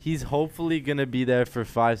he's hopefully going to be there for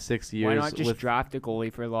 5-6 years. Why not just draft a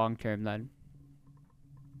goalie for long term then?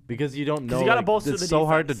 Because you don't know. You gotta bolster it's the so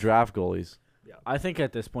hard to defense. draft goalies. I think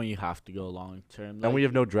at this point you have to go long term. And we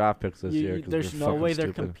have no draft picks this year. 'Cause There's we're no fucking way they're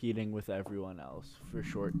stupid. competing with everyone else for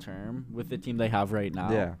short term with the team they have right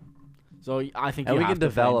now. Yeah. So I think And you we have can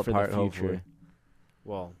to plan develop for the Hart, future. hopefully.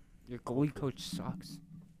 Well, Your goalie coach sucks.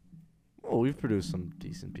 Well, we've produced some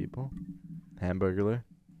decent people. Hamburglar.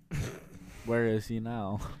 Where is he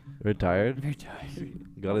now? Retired.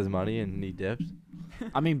 Retired. Got his money and he dipped.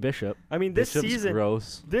 I mean Bishop. I mean this Bishop's season.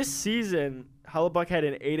 gross. This season, Hellebuck had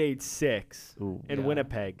an 8.86 Ooh. in Yeah.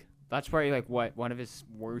 Winnipeg. That's probably like one of his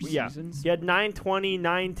worst Yeah. seasons. He had 920,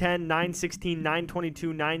 910, 916,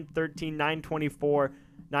 922, 913, 924,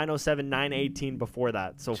 907, 918 before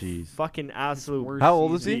that. So Jeez. fucking absolute. Worst How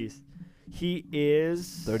old is season. he? beast. He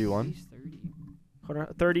is 31, He's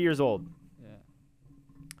 30. 30 years old. Yeah.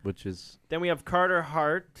 which is Then we have Carter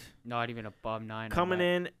Hart Not even above 9. coming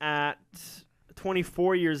in at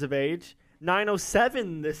 24 years of age.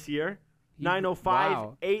 907 this year. 905,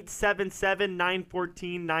 Wow. 877,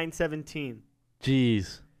 914, 917.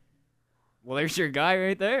 jeez. Well, there's your guy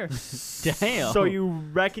right there. Damn. So you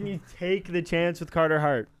reckon you take the chance with Carter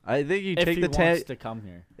Hart? I think you if take he the wants chance. to come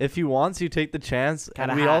here. If he wants, you take the chance.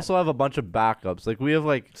 Kinda And we hat. also have a bunch of backups. Like we have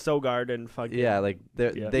like Sogard and fucking like they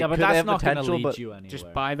Yeah. they yeah, but could that's have not going to potential, lead but you anywhere.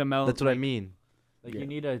 Just buy them out. that's what I like, mean. Like Yeah. you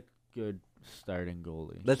need a good starting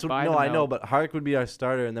goalie. That's what buy no, them I know, out. but Hark would be our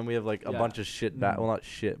starter, and then we have like a Yeah. bunch of shit back. Well, not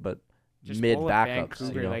shit, but just mid pull a backups.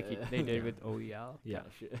 Vancouver You know? like they did Yeah. with OEL. Yeah.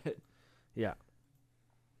 Shit. Yeah.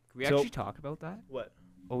 Can we So- actually talk about that? What?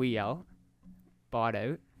 OEL bought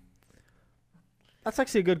out. That's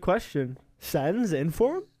actually a good question. Sens in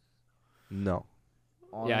for him? No.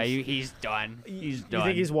 Yeah, Honestly, he's done. He's You done.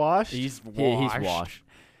 think he's washed? He's he's washed. washed.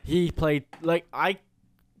 He played like I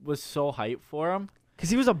was so hyped for him. Because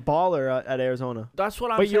he was a baller at Arizona. That's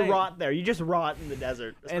what I'm But saying. you rot there. You just rot in the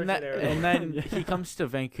desert. and especially in that, Arizona. and then he comes to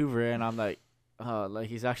Vancouver, and I'm like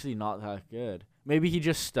he's actually not that good. Maybe he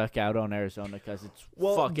just stuck out on Arizona because it's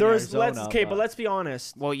well, fucking there's Arizona. but let's be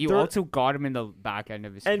honest. Well, you There- also got him in the back end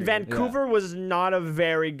of his And career. Vancouver was not a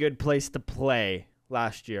very good place to play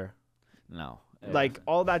last year. no, Like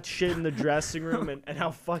all that shit in the dressing room and how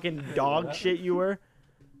fucking dog shit you were.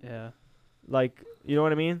 Yeah. Like, you know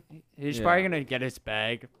what I mean? He's Yeah. probably gonna get his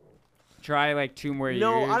bag. Try like 2 more years.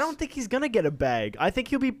 No, I don't think he's gonna get a bag. I think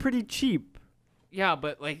he'll be pretty cheap. Yeah,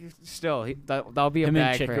 but like still, that'll be a him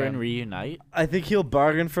and bag for Chikrin him. reunite. I think he'll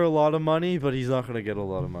bargain for a lot of money, but he's not gonna get a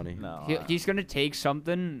lot of money. No, He's gonna take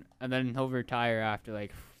something and then he'll retire after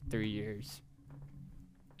like 3 years.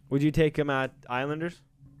 Would you take him at Islanders?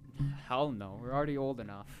 Hell no, we're already old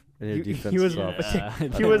enough. And your He defense was- sucks. He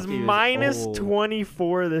was He was minus old.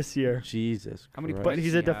 24 this year. Jesus. How many Christ. But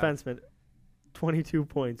he's a Does he have? defenseman. 22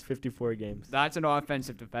 points, 54 games. That's an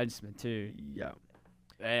offensive defenseman too. Yeah.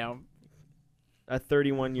 Damn. At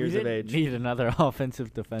 31 years we of didn't age. need another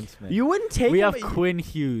offensive defenseman. You wouldn't take we him. have Quinn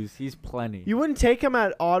Hughes. He's plenty. You wouldn't take him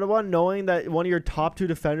at Ottawa, knowing that one of your top 2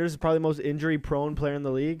 defenders is probably the most injury-prone player in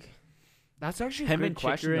the league. That's actually Him a and good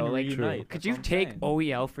question Chikrin though. Like, reunite. could That's you what I'm take saying.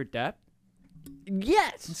 OEL for depth?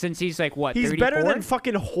 Yes. Since he's like what? He's 34? better than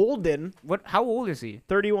fucking Holden. What? How old is he?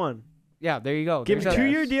 31. Yeah, there you go. Give him There's a a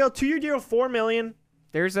 2-year deal. 2-year deal, $4 million.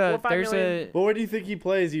 there's 4 or a 5 there's million. a But where do you think he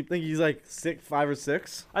plays? You think he's like 5 or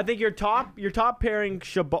 6? I think your top pairing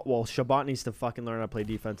Shabbat. Well, Shabbat needs to fucking learn how to play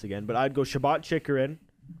defense again. But I'd go Shabbat Chikrin,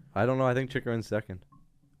 I don't know. I think Chikrin's second.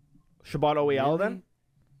 Shabbat OEL then.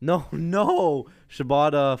 No.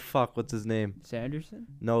 Shabbat, fuck, what's his name? Sanderson.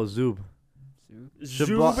 No, Zub. Zub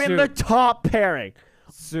Shabbat- in the top pairing.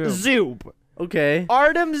 Soup. Zub. Okay.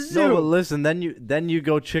 Artem No, Zub. but listen, then you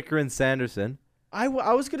go Chikrin Sanderson. I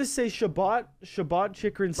was gonna say Shabbat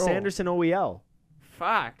Chikrin Bro. Sanderson OEL,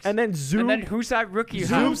 Facts. and then Zub. And then who's that rookie? you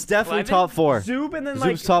have? Zub's definitely Clement? top 4. Zub and then Zub's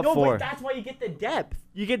like top no, 4. but that's why you get the depth.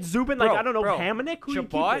 You get Zub and like Bro, I don't know bro. Hamannik. Who you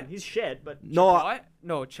Shabbat? keeping? He's shit, but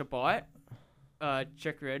No, Chabot,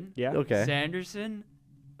 Chikrin, yeah. okay. Sanderson,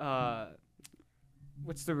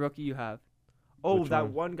 what's the rookie you have? Oh, Which that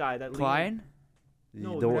one? one guy that Klein.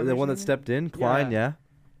 No, the did I one mention that him? stepped in, Klein, yeah.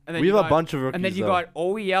 And then We you have a got- bunch of rookies. And then you though. got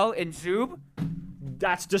OEL and Zub.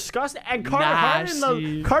 That's disgusting. And Carter Hart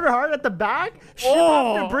Nasty. Carter Hart at the back. Ship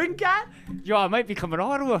Oh. off the Brinkat. Yo, I might become an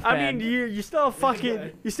Ottawa fan. I mean, you still have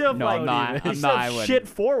fucking you still have No, like I'm not. you I'm still not, I have wouldn't. shit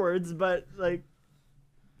forwards, but like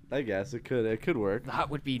I guess it could work. That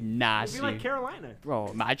would be It'd nasty. be like Carolina. Bro,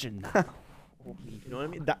 imagine that. You know what I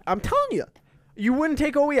mean? I'm telling you, you wouldn't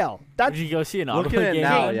take OEL. That's Did you go see an Looking Ottawa at game?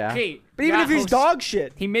 now, Okay, yeah. okay, but even yeah, if he's host- dog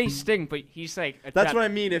shit, he may stink, but he's like. That's what I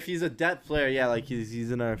mean. If he's a depth player, yeah, like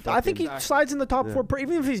he's in our. I think he Exactly. slides in the top Yeah. four.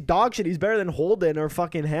 Even if he's dog shit, he's better than Holden or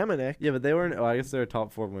fucking Hamannik. Yeah, but they weren't. Oh, I guess they were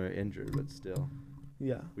top 4 when we were injured, but still,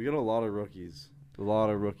 Yeah, we got a lot of rookies, a lot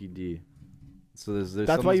of rookie D. So there's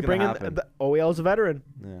that's why you bring in happen. OEL's a veteran.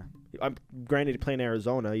 Yeah. I'm granted, you play in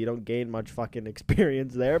Arizona, you don't gain much fucking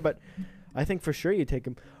experience there, but I think for sure you take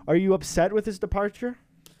him. Are you upset with his departure?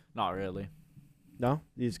 Not really. No,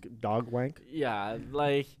 he's dog wank. Yeah,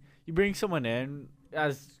 like you bring someone in,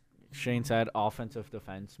 as Shane said, offensive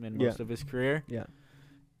defenseman most of his career. Yeah.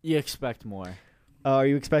 You expect more. Are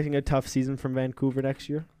you expecting a tough season from Vancouver next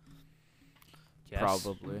year? Yes.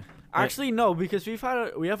 Probably. Actually, no, because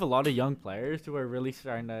we have a lot of young players who are really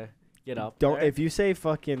starting to get up. Don't. there. If you say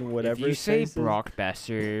fucking whatever. If you his say face is- Brock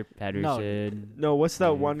Besser, Pedersen, No, what's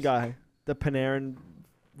that one Reeves. guy? The Panarin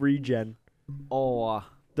regen. Oh,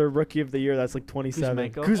 The rookie of the year that's like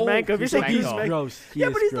 27. Kuzmenko? Kuzmenko. If you say Kuzmenko. he's Kuzmenko. gross. He Yeah,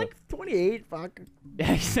 is but he's gross. like 28. Fuck. yeah,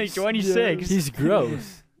 he's like 26. He's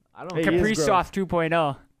gross. I don't Hey, care. he is Kaprizov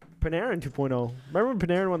 2.0. Panarin 2.0. Remember when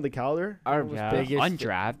Panarin won the Calder? Our Yeah, biggest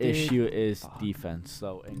undrafted. issue is Fuck. defense,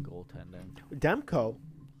 though, in goaltending. Demko.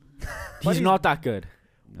 He's not that good.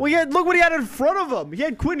 Well, look what he had in front of him. He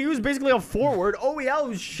had Quinn Hughes basically a forward. OEL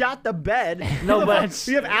who shot the bed. No, Who the but fuck-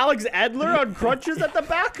 you have Alex Edler on crutches at the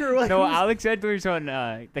back, or like, No, who's, Alex Edler's on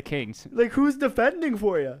the Kings. like who's defending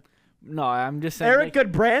for you? No, I'm just saying. Eric like,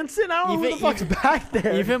 Goodbranson? I don't know who even- the fuck's back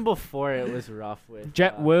there. even before it was rough with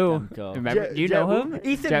Jet Wu. Demko. Remember? Do you know him?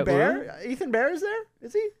 Ethan Jet Wu? Bear? Ethan Bear is there?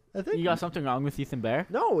 Is he? I think. You got something wrong with Ethan Bear?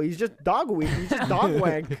 No, he's just dog weak. He's just dog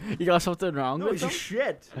wank. You got something wrong No, with he's him? just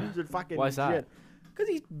shit. He's just fucking Why is that? shit. Because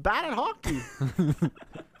he's bad at hockey.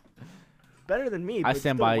 Better than me. I but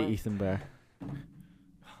stand still by wank. Ethan Bear.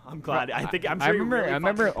 I'm glad. I'm sure I you remember. really I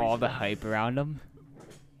remember fucking all the appreciate hype around him.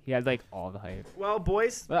 He had like all the hype. it. Well,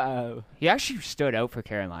 boys, He actually stood out for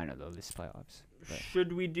Carolina though this playoffs. But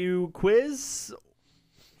should we do quiz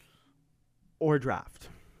or draft?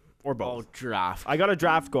 Or both? Oh, draft. I got a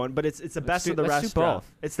draft going, but it's the best of the let's do rest draft.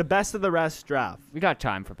 both. It's the best of the rest draft. we got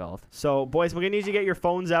time for both. So, boys, we're gonna need you to get your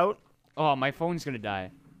phones out. Oh, my phone's gonna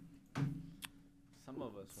die. Some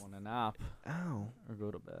of us want a nap Ow. or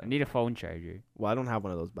go to I bed. need a phone charger. Well, I don't have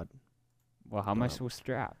one of those, bud. Well, how am I supposed to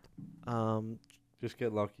draft? Just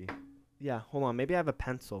get lucky. Yeah, hold on. Maybe I have a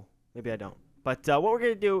pencil. Maybe I don't. But what we're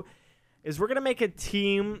going to do is we're going to make a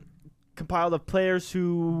team compiled of players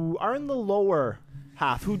who are in the lower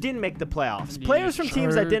half, who didn't make the playoffs. The Players from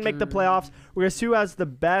teams that didn't make the Chargers. playoffs. We're going to see who has the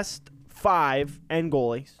best 5 and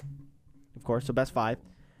goalies. Of course, so best 5.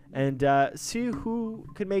 And see who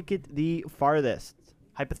could make it the farthest,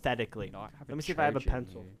 hypothetically. Not have Let me see if I have a charger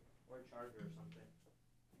pencil. here. Or a charger or something.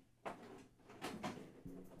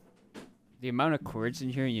 The amount of cords in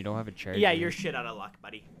here and you don't have a charger. Yeah, you're shit out of luck,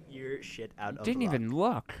 buddy. You're shit out of Didn't luck. even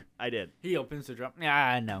look. I did. He opens the drum. Yeah,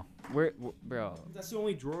 I know. Bro. That's the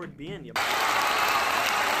only drawer would be in. You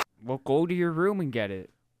Well, go to your room and get it.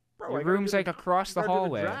 Bro, I Your gotta room's do like across the gotta do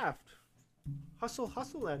hallway. draft. Hustle,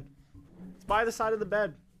 then. It's by the side of the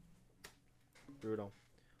bed. Brutal.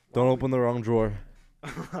 Don't open the wrong drawer.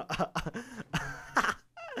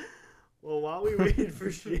 Well, while we wait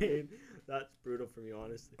for Shane, that's brutal for me,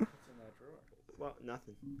 honestly. What's in that drawer? Well,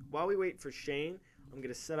 nothing. While we wait for Shane, I'm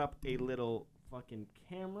gonna set up a little fucking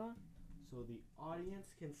camera so the audience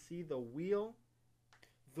can see the wheel.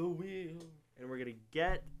 The wheel. And we're gonna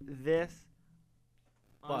get this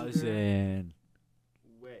Buzzing.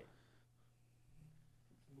 way.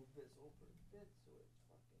 Move this over a bit so it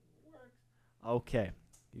fucking works. Okay,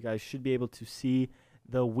 you guys should be able to see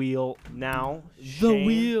the wheel now.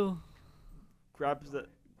 Shane grabs the.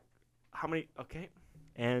 How many? Okay,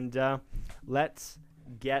 and let's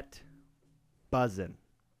get buzzing.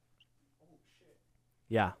 Oh shit!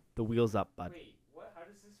 Yeah, the wheel's up, bud. Wait, what? How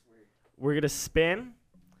does this work? We're gonna spin.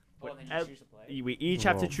 Oh, then Whatev- you choose a play. We each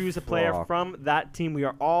have to Oh, choose a player fuck. from that team. We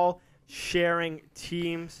are all sharing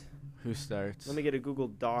teams. Who starts? Let me get a Google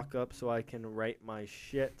Doc up so I can write my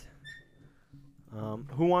shit.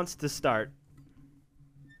 Who wants to start?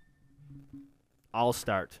 I'll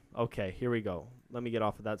start. Okay, here we go. Let me get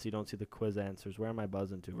off of that so you don't see the quiz answers. Where am I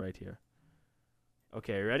buzzing to? Right here.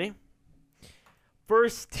 Okay, ready?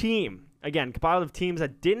 First team. Again, compiled of teams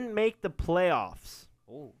that didn't make the playoffs.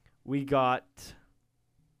 Oh. We got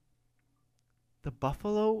the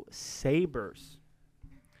Buffalo Sabres.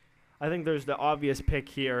 I think there's the obvious pick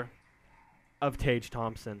here of Tage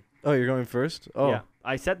Thompson. Oh, you're going first? Oh. Yeah,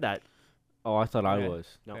 I said that. Oh, I thought I Okay.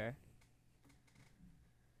 was. No. Fair.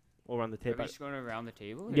 We'll run the Are tape. we just going around the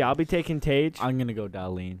table? or Yeah, I'll be taking Tage. I'm gonna go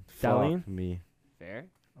Darlene. Darlene? Fuck me. Fair.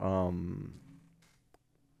 Um.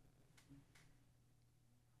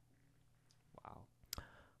 Wow.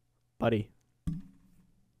 Buddy.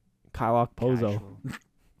 Kyle Pozo. Casual.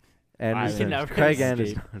 Anderson. never Craig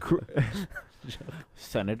escape. Anderson.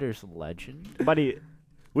 Senator's legend. Buddy,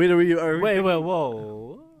 Wait, are we Wait,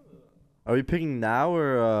 whoa. Are we picking now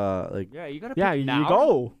or like Yeah, you gotta yeah, pick you now.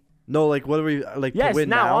 go. no? Like what are we like? to Yes, win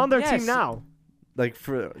now, now? on their Yes. team now. Like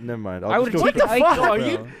for never mind. I I'll would just go What pick- the fuck? Bro. Are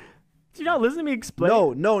you? Do you not listen to me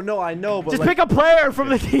explain? No, I know, but Just like, pick a player from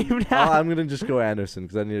the team now. I'm gonna just go Anderson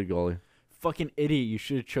because I need a goalie. Fucking idiot. You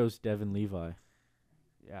should have chose Devin Levi.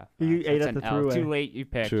 Yeah. You facts, ate that's at the an L. throughway. Too late. You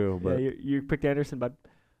picked. True, Yeah, but you picked Anderson, bud.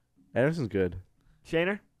 Anderson's good.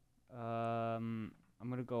 Shaner? I'm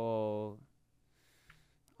gonna go.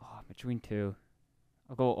 Oh, between two.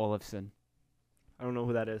 I'll go Olafson. I don't know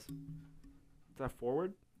who that is. Is that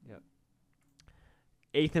forward? Yep.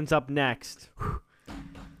 Ethan's up next.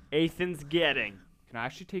 Ethan's getting. Can I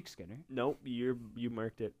actually take Skinner? Nope, you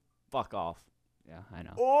marked it. Fuck off. Yeah, I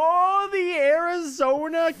know. Oh, the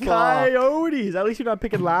Arizona Coyotes. At least you're not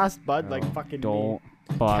picking last, bud. Like No, fucking me. Don't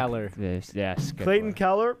fuck Keller. this. Yeah, skip Clayton it.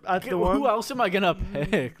 Keller at the one. Who else am I gonna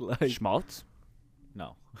pick? Like, Schmaltz.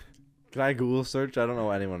 no. Can I Google search? I don't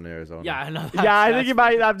know anyone in Arizona. Yeah, I know. Yeah, I think you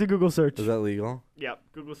might have to Google search. Is that legal? Yep,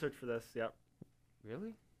 Google search for this. Yep.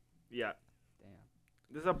 Really? Yeah. Damn.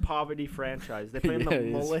 This is a poverty franchise. They play in Yeah, the it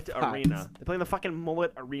is. Mullet Facts. Arena. They play in the fucking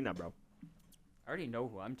Mullet Arena, bro. I already know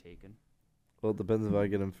who I'm taking. Well, it depends if I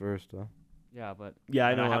get him first, huh? Yeah, but Yeah,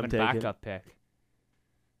 I and know who I I'm have a taking. backup pick.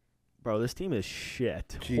 Bro, this team is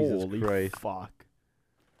shit. Jesus Holy Christ. fuck.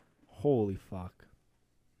 Holy fuck.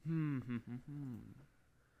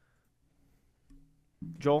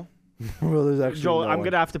 Joel? Well, there's actually Joel, no I'm one.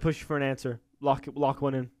 gonna have to push you for an answer. Lock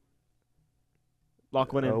one in.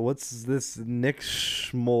 Lock one in. What's this? Nick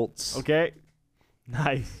Schmaltz. Okay.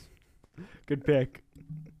 Nice. Good pick.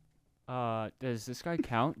 Does this guy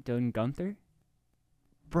count? Dylan Gunther?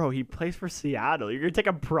 Bro, he plays for Seattle. You're gonna take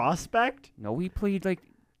a prospect? No, he played like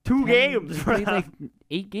 2 10 games. He for played them. like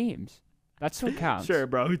 8 games. That still counts. Sure,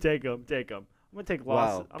 bro. Take him. Take him. I'm gonna take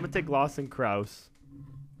Lawson. Wow. I'm gonna take Lawson Krause.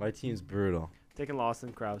 My team's brutal. Taking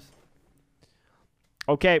Lawson Krause.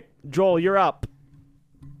 Okay, Joel, you're up.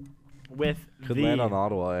 With Could the land on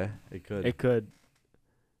Ottawa. It could. it could.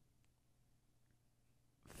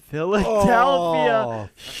 Philadelphia Oh,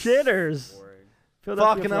 Shitters. Boring.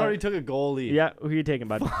 Philadelphia fucking! I Flyers. already took a goalie. Yeah, who are you taking,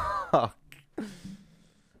 bud? Fuck.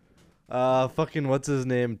 Fucking what's his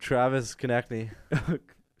name? Travis Konechny.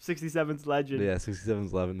 67's legend. Yeah,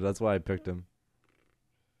 67's 11. That's why I picked him.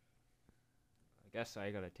 I guess I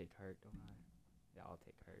gotta take Hart, don't I? Yeah, I'll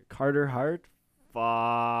take Hart. Carter Hart.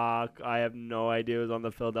 Fuck, I have no idea who's on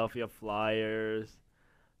the Philadelphia Flyers.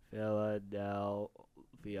 Philadelphia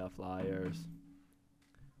Flyers.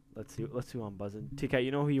 Let's see who I'm buzzing. TK,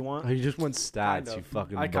 you know who you want? Oh, you just went Kind stats, of. you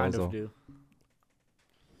fucking I kind bozo. of do.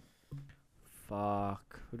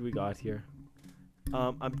 Fuck. Who do we got here?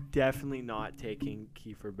 I'm definitely not taking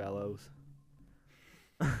Kiefer Bellows.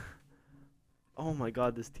 Oh my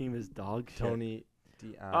god, this team is dog shit. Tony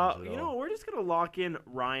DeAngelo. You know, we're just gonna lock in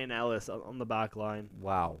Ryan Ellis on the back line.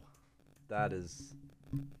 Wow. That is.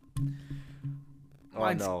 Oh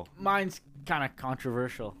Mine's, no. mine's kind of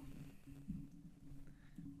controversial.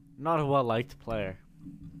 Not a well-liked player.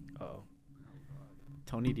 Oh.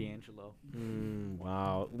 Tony DeAngelo.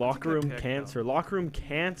 Wow. Locker good room pick, cancer. Locker room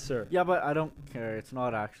cancer. Yeah, but I don't care. It's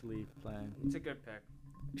not actually playing. It's a good pick.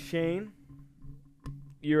 Shane,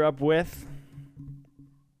 you're up with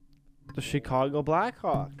the Chicago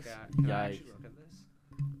Blackhawks. Yeah, can I Yikes. actually look at this?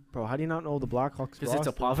 Bro, how do you not know the Blackhawks? Because it's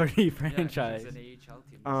a roster? poverty Yeah, 'cause franchise. it's an AHL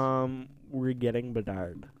team. We're getting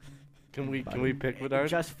Bedard. Can we pick Bedard?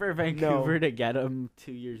 Just for Vancouver to get him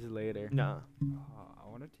 2 years later. No. I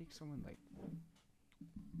want to take someone like.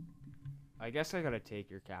 I guess I gotta take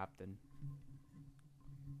your captain.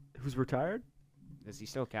 Who's retired? Does he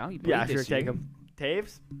still count? He Yeah, played sure. this Take year. him.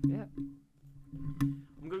 Taves. Yeah.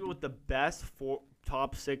 I'm gonna go with the best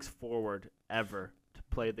top 6 forward ever to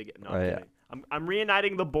play the game. No, Oh, I'm yeah. kidding. I'm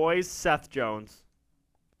reuniting the boys. Seth Jones,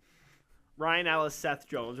 Ryan Ellis, Seth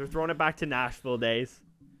Jones. We're throwing it back to Nashville days.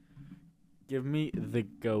 Give me the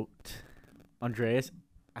GOAT. Andreas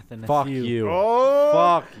Athanasiou. Fuck you. Oh,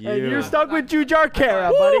 Fuck you. and you're stuck with Jujar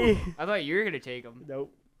Kara, buddy. I thought you were gonna take him.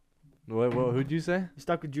 Nope. What, who'd you say? You're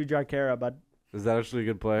stuck with Jujar Kara, bud. Is that actually a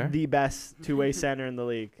good player? The best two-way center in the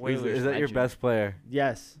league. Is that your best player?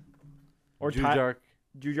 Yes. Or Jujar?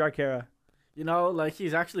 Jujar Kara. You know, like,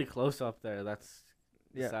 he's actually close up there. That's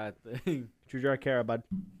the Yeah. sad thing. Jujar Kara, bud.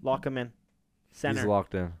 Lock him in. Center. He's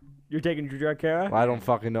locked in. You're taking Jujhar Khaira? I don't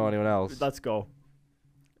fucking know anyone else. Let's go.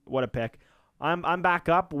 What a pick. I'm back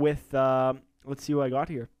up with let's see what I got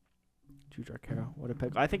here. Jujhar Khaira. What a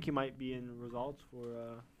pick. I think he might be in results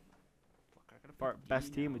for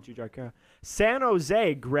best team with Jujhar Khaira. San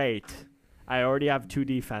Jose, great. I already have 2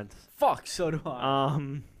 defense. Fuck, so do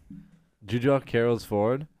I. Jujhar Khaira's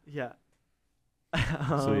forward. Yeah.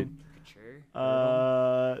 Sweet. Couture.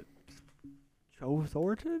 Joe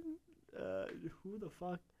Thornton? Who the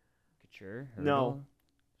fuck? Couture. No.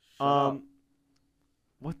 Hurdle?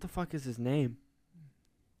 What the fuck is his name?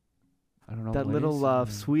 I don't know. That what little is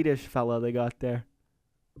his name? Swedish fella they got there.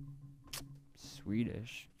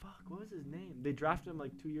 Swedish. Fuck, what was his name? They drafted him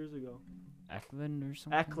like 2 years ago. Eklund or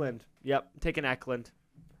something. Eklund. Yep, taking Eklund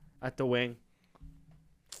at the wing.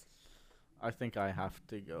 I think I have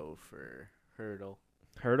to go for Hurdle.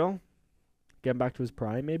 Hurdle? Getting back to his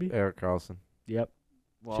prime, maybe? Eric Carlson. Yep.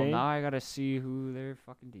 Well, Shane? now I gotta see who their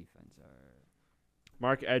fucking defense are.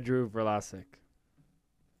 Mark Edrew Vlasic.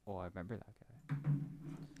 Oh, I remember that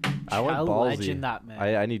guy. I went Child ballsy. legend, that man.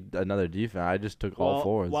 I need another defense. I just took all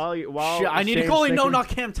forwards. While Shit, I need a Shane's goalie. No, thinking- not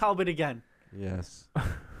Cam Talbot again. Yes.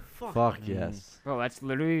 Fuck. Fuck yes. Bro, that's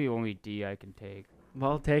literally the only D I can take.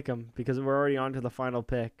 Well, take him because we're already on to the final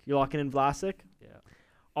pick. You locking in Vlasic? Yeah.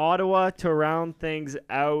 Ottawa to round things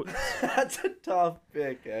out, That's a tough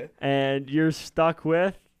pick, eh? and you're stuck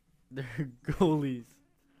with. They're goalies.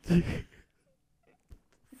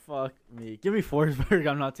 Fuck me. Give me Forsberg.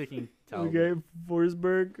 I'm not taking Talbot. Okay,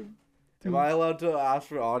 Forsberg. Am I allowed to ask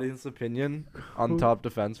for audience opinion on Who? top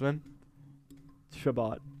defenseman?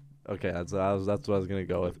 Shabbat. Okay, that's what I was gonna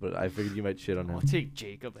go with, but I figured you might shit on I'll him. take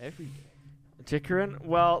Jacob every day. Chikrin?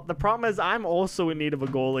 Well, the problem is I'm also in need of a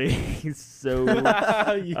goalie. So,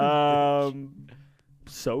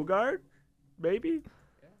 Sogard? Maybe?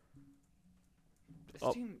 This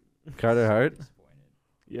Oh. team Carter Hart. disappointed.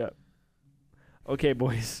 Yeah. Okay,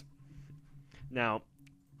 boys. Now,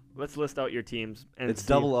 let's list out your teams. And It's see-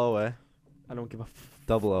 double O, eh? I don't give a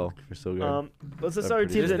Double O for so good. let's list They're out your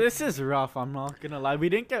pretty teams. This, and- this is rough. I'm not gonna lie. We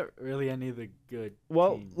didn't get really any of the good.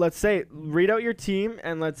 Well, teams. let's say read out your team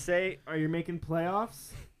and let's say, are you making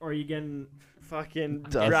playoffs or are you getting fucking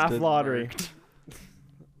draft Dusted. lottery?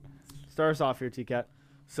 Start us off here, T-Cat.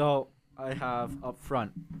 So I have up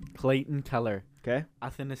front Clayton Keller, Okay.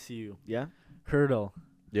 Athanasiou, Yeah. Hurdle.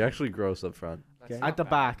 You're actually gross up front. That's Okay. not At the bad.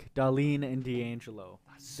 back, Darlene and D'Angelo.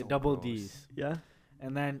 That's The so double gross. D's. Yeah.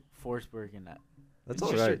 And then Forsberg in that. That's It's all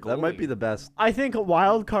just your right. That might be goalie. the best. I think a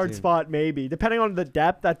wild card Team. spot maybe, depending on the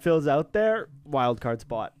depth that fills out there. Wild card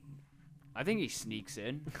spot. I think he sneaks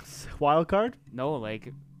in. Wild card. No,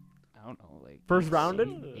 like, I don't know, like First eighth rounded?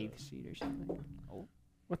 seed- 8th seed or something. Oh,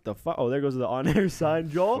 What the fuck? Oh, there goes the on-air sign,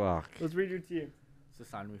 Joel. Fuck. Let's read your team. It's the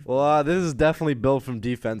sign we've. Well, this is definitely built from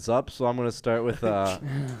defense up, so I'm gonna start with Fuck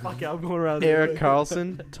it, I'm going around. Eric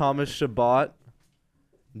Carlson, Thomas Shabbat,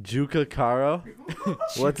 Juka Kara.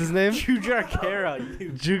 What's his name? Jujhar Khaira,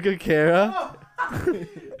 you. Juka Kara.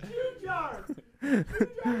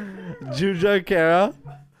 Jujhar Kara,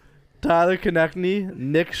 Tyler Konechny,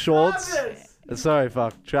 Nick Schultz. Sorry,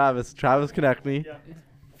 fuck. Travis Konechny, Yeah.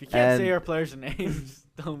 If you can't say And- our players' names,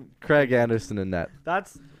 don't. Craig Anderson in net.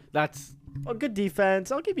 That's That's a good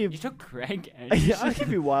defense. I'll give you. you took Craig. Yeah, I'll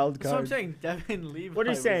give you wild that's what I'm card. saying. Devin Levi What are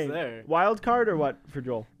you was saying? there. Wild card or what for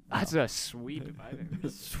Joel? That's a sweep if I've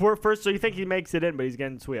ever First, so you think he makes it in, but he's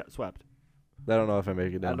getting swept. I don't know if I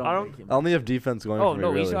make it I down. don't. I don't- think he- I only have defense going Oh for me, no,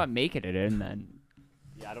 really. he's not making it in then.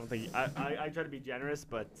 Yeah, I don't think. I try to be generous,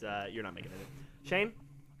 but you're not making it in. Shane,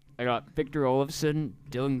 I got Victor Olofsson,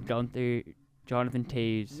 Dylan Gunther, Jonathan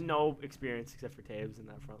Taves. no experience except for Taves in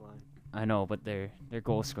that front line. I know, but they're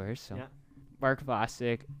goal scorers. So Yeah. Mark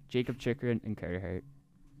Vlasic, Jacob Chikrin, and Carter Hart.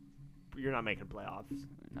 You're not making playoffs.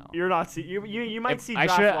 No. You're not. You might If- see I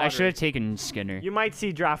draft should lottery. I should have taken Skinner. You might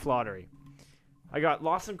see draft lottery. I got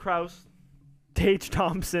Lawson Krause, Tage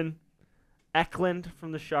Thompson, Eklund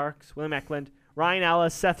from the Sharks, William Eklund, Ryan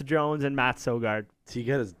Ellis, Seth Jones, and Matt Sogard.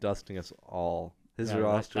 T-Get is dusting us all. His Yeah,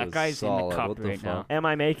 roster that is guy's in the solid. cup What the right fuck? now. Am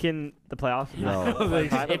I making the playoffs? No.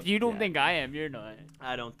 If you don't Yeah. think I am, you're not.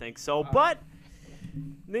 I don't think so. But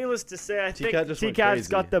needless to say, I T-Cat think just went T-Cat's crazy.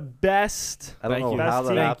 got the best. I don't Thank know you. how Best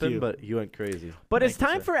that team. happened, Thank you. but he went crazy. But it's Thank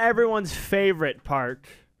you, time sir. for everyone's favorite part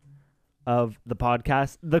of the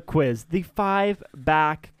podcast, the quiz, the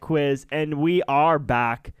 5-back quiz. And we are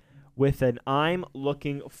back with an I'm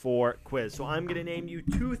looking for quiz. So I'm going to name you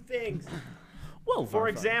two things. Well, For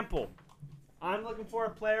example, I'm looking for a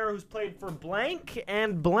player who's played for blank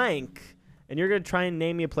and blank. And you're going to try and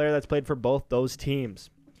name me a player that's played for both those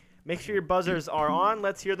teams. Make sure your buzzers are on.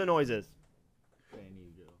 Let's hear the noises.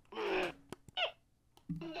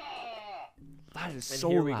 That is And so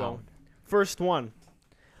here we loud. go. First one.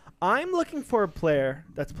 I'm looking for a player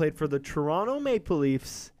that's played for the Toronto Maple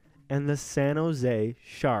Leafs and the San Jose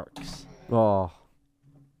Sharks. Oh,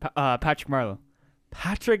 Patrick Marleau.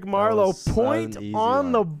 Patrick Marleau, that point was an easy on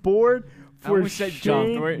one. the board I for almost said John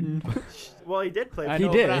Shane. Thornton. Well, he did play. I for He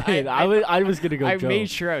know, did. but I was gonna go. I Joe. made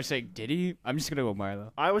sure. I was like, did he? I'm just gonna go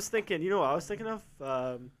Marleau. I was thinking, I was thinking of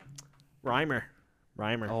Reimer.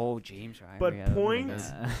 Oh, James Ryan. But yeah, that would've been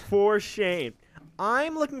points good. for Shane.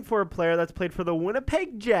 I'm looking for a player that's played for the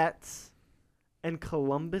Winnipeg Jets and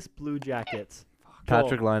Columbus Blue Jackets.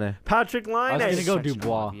 Patrick Joel. Laine. Patrick I was Laine. gonna go Such an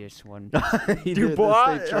Dubois. obvious one. He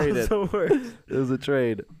Dubois. Did. They traded. That was the worst. It was a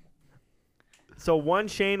trade. So one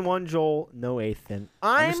Shane, one Joel, no Ethan.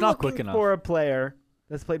 I'm just not looking quick enough. for a player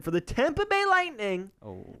that's played for the Tampa Bay Lightning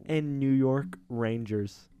Oh. and New York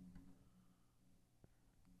Rangers.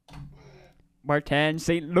 Martin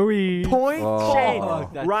St. Louis. Point Oh. Shane.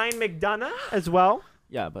 Fuck, that's- Ryan McDonough as well.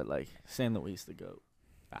 Yeah, but like St. Louis the goat.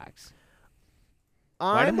 Facts.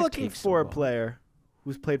 Why I'm did it looking take so for a long? player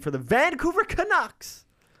who's played for the Vancouver Canucks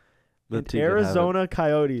The and team can have it. Arizona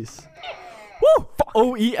Coyotes. Woo!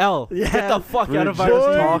 OEL. Yeah. Get the fuck We out were of just Boy.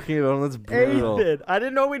 our team. talking about him. That's brutal. Ethan. I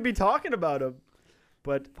didn't know we'd be talking about him.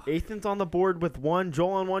 But Ethan's on the board with one,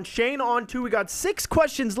 Joel on one, Shane on two. We got 6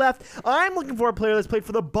 questions left. I'm looking for a player that's played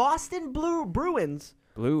for the Boston Bruins,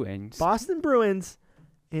 Blue Wings. Boston Bruins,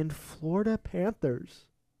 and Florida Panthers.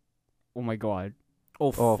 Oh my God.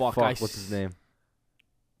 Oh Oh fuck! fuck! What's his name?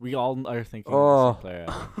 We all are thinking Oh. of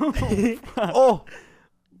the same player. Oh,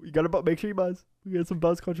 you gotta make sure you buzz. We got some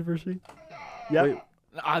buzz controversy. Yeah, Wait,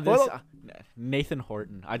 Nathan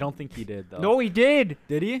Horton. I don't think he did though. No, he did.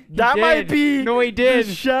 Did he? that did. might be No, he did.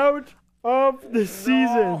 the shout of the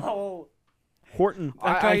season. No. Horton.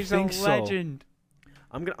 That I guy's think a so. legend.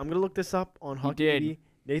 I'm gonna look this up on He Hockey did. TV.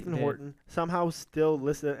 Nathan He did. Horton somehow still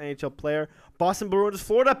listed an NHL player. Boston Bruins,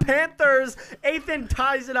 Florida Panthers. Ethan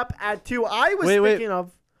ties it up at 2. I was Wait. thinking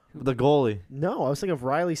of the goalie no. I was thinking of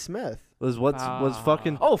Riley Smith. was was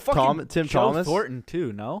fucking. Oh, fucking Tim Joe Thomas? Thornton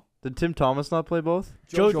too. No. Did Tim Thomas not play both?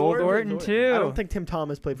 Joe Thornton, too. I don't think Tim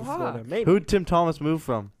Thomas played for Florida. Fuck. Maybe. Who'd Tim Thomas move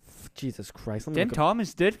from? Jesus Christ. Let me Tim look up-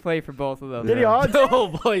 Thomas did play for both of them. Did he? Yeah. Oh,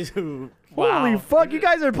 No, boys. Who? Holy Wow. fuck! You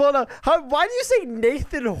guys are pulling up. Why do you say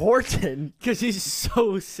Nathan Horton? Because he's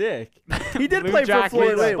so sick. He did Blue play for Jackets.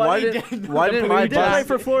 Florida. Wait, But why he didn't didn't- why didn't Blue my He did play buzz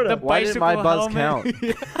for Florida. The why didn't my bicycle buzz helmet.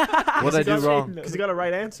 count? What did I do wrong? Because you got a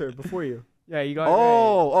right answer before you. Yeah, you got it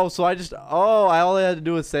Oh, so I just all I had to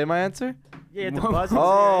do was say my answer. Yeah, the Whoa. buzz.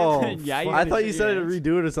 Oh, Yeah, you I had to thought you say said your to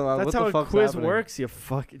redo it or something. That's what how the a fuck's quiz happening? works. You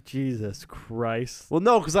fuck Jesus Christ. Well,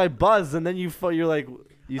 no, because I buzzed and then you're like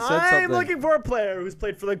you said I'm something. looking for a player who's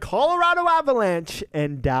played for the Colorado Avalanche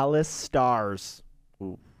and Dallas Stars.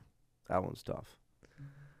 That one's tough.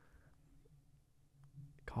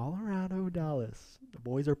 Colorado, Dallas. The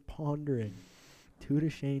boys are pondering. 2 to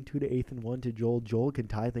Shane, 2 to Ethan, 1 to Joel. Joel can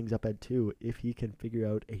tie things up at 2 if he can figure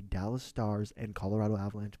out a Dallas Stars and Colorado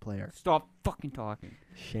Avalanche player. Stop fucking talking.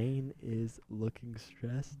 Shane is looking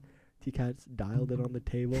stressed. T-Cat's dialed it on the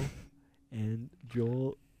table. And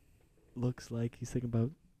Joel looks like he's thinking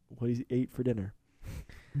about what he ate for dinner.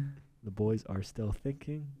 The boys are still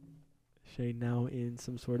thinking. Shane now in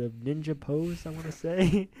some sort of ninja pose, I want to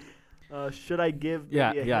say. Should I give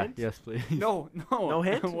maybe a hint? Yes, please. No. No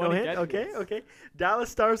hint? I No wanna hint? get Okay, this. okay. Dallas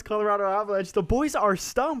Stars, Colorado Avalanche. The boys are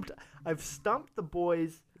stumped. I've stumped the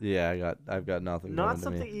boys. Yeah, I've got nothing. Not going to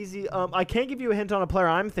something me. easy. I can't give you a hint on a player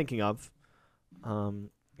I'm thinking of.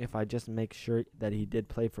 If I just make sure that he did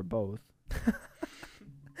play for both.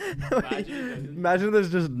 Imagine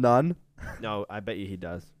there's just none. No, I bet you he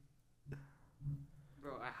does.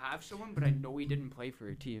 Bro, I have someone, but I know he didn't play for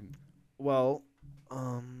a team. Well,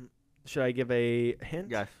 should I give a hint?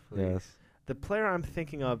 Yes, Yes. The player I'm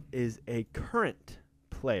thinking of is a current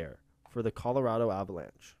player for the Colorado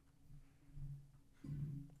Avalanche.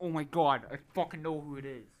 Oh my God, I fucking know who it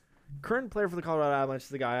is. Current player for the Colorado Avalanche is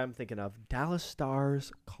the guy I'm thinking of. Dallas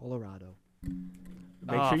Stars, Colorado.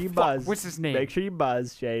 Make sure you fuck, buzz. What's his name? Make sure you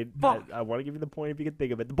buzz, Shane. Fuck. I want to give you the point if you can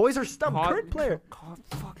think of it. The boys are stumped. Current player.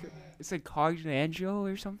 Fuck it. It's like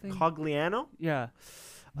Cognangelo or something. Cogliano? Yeah.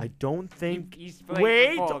 I don't think. He's played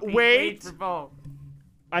Wait, for both. He wait. played for both.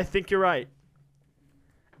 I think you're right.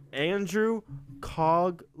 Andrew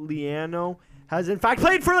Cogliano has in fact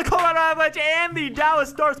played for the Colorado Avalanche and the Dallas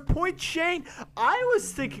Stars. Point Shane. I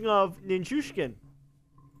was thinking of Ninchushkin.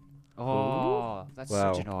 Oh, that's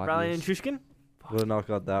Wow. such an Riley obvious. Ninchushkin. Would have not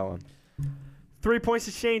got that one. 3 points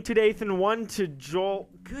to Shane, 2 to Ethan, 1 to Joel.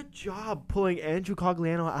 Good job pulling Andrew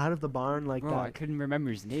Cogliano out of the barn like Bro, I that. couldn't remember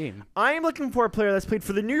his name. I am looking for a player that's played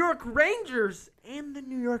for the New York Rangers and the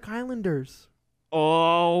New York Islanders.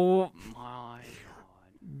 Oh my god.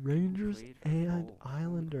 Rangers Played for and both.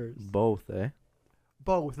 Islanders. Both, eh?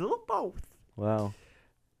 Both. Look, both. Wow.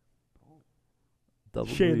 Double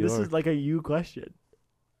Shane, New this York. is like a you question.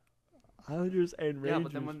 Islanders and Rangers. Yeah,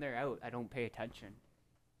 but then when they're out, I don't pay attention.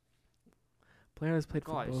 Player has played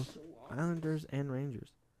for God, it's both so awesome. Islanders and Rangers.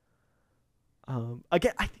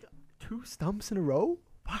 Again, I think 2 stumps in a row.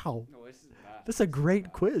 Wow, No, this is bad. this is a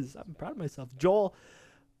great quiz. I'm proud of myself. Joel.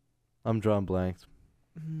 I'm drawing blanks.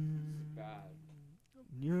 Bad.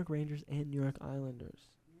 New York Rangers and New York Islanders.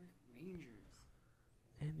 Rangers.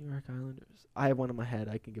 And New York Islanders. I have one in my head.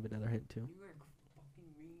 I can give another hint too. New York fucking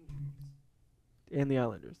Rangers. And the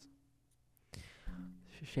Islanders.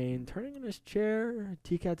 Shane turning in his chair.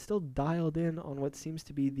 T-Cat still dialed in on what seems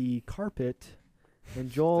to be the carpet.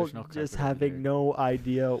 And Joel There's no just carpet over having here. no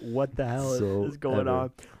idea what the hell So is going ever.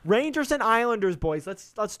 on. Rangers and Islanders, boys.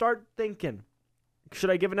 Let's start thinking.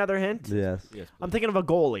 Should I give another hint? Yes. Yes, I'm please. thinking of a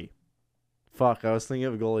goalie. Fuck, I was thinking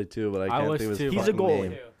of goalie too, but I I can't was think of his too. He's a fucking goalie.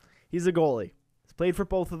 name. He's a goalie. He's played for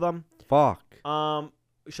both of them. Fuck.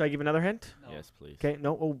 Should I give another hint? No. Yes, please. Okay,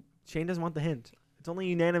 no. Oh, Shane doesn't want the hint. It's only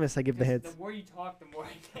unanimous I give the 'Cause hints. The more you talk, the more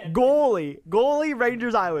I get. Goalie,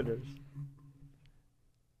 Rangers, Islanders.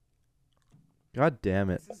 God damn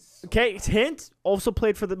it. This is so Okay, hint. Also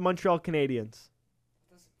played for the Montreal Canadiens.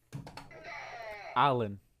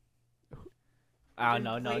 Allen. Ah,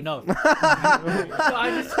 no. Play- No,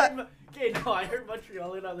 I just heard. Okay, no, I heard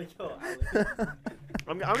Montreal and I'm like, yo, Allen.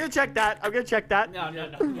 I'm gonna check that. I'm gonna check that. No.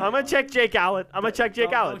 I'm gonna check Jake Allen. I'm gonna check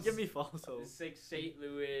Jake Allen. Don't give me false hope. It's like St.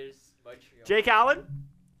 Louis, Montreal. Jake Allen.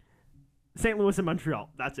 St. Louis and Montreal.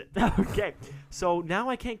 That's it. Okay. So now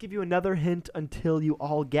I can't give you another hint until you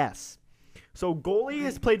all guess. So goalie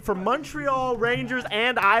has played for Montreal, Rangers,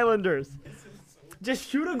 and Islanders. Just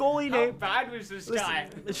shoot a goalie How name. bad was this guy?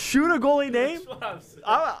 Shoot a goalie name. That's what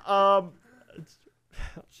I'm saying.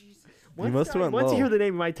 Jesus. Once, must have went once you low. hear the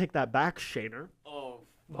name, you might take that back, Shaner. Oh.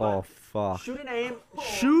 Oh fuck. Shoot a name.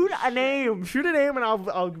 Shoot a name. Shoot a name, and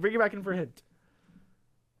I'll bring you back in for a hint.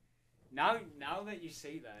 Now that you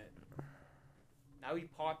say that, now he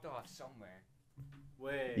popped off somewhere.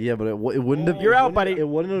 Wait. Yeah, but it wouldn't have. You're it out, wouldn't- buddy. It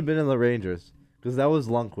wouldn't have been in the Rangers because that was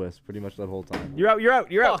Lundqvist pretty much that whole time. You're out. You're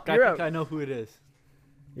out. You're out. Fuck, I You're think out. I know who it is.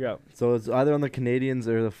 You're out. So it's either on the Canadians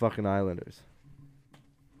or the fucking Islanders.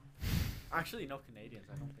 Actually, no Canadians.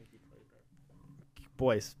 I don't think he played there.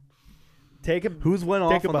 Boys, take a Who's went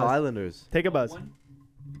Take off a on the buzz. Islanders? take a buzz. One,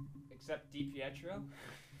 except DiPietro.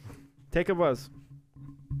 Take a buzz.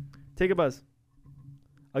 Take a buzz.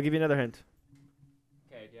 I'll give you another hint.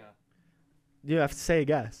 Okay, yeah. You have to say a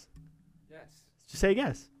guess. Yes. Just say a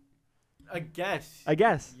guess. I guess. A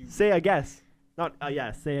guess. You- Say a guess. Not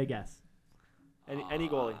yeah. Say a guess. Any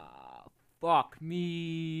goalie. Fuck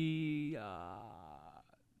me.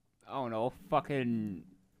 I don't know. Fucking.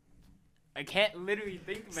 I can't literally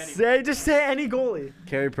think of any. Just say any goalie.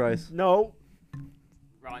 Carey Price. No.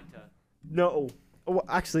 Ranta. No. Oh,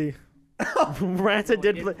 actually, Ranta No,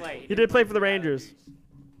 did play. He did play for the Rangers.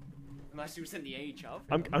 Unless he was in the AHL.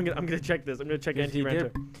 I'm gonna check this. I'm gonna check Yes, NT he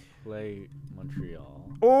Ranta. did play Montreal.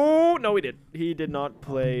 Oh no, he did. He did not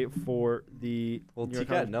play for the. Well, New York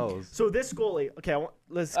T-Cat Islanders. knows. So this goalie. Okay,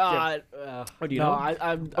 let's. Oh, do you no, know?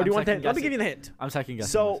 I'm or do you want the second hint? Let me guessing. give you the hint. I'm second guessing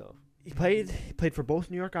So- myself. He played for both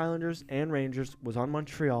New York Islanders and Rangers. Was on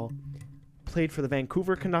Montreal. Played for the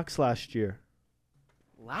Vancouver Canucks last year,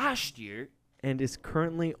 Last year. and is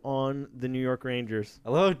currently on the New York Rangers.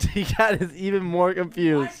 Hello, T-Cat is even more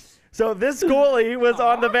confused. So this goalie was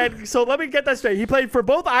on the Van. So let me get that straight. He played for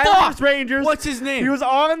both Islanders, Rangers. What's his name? He was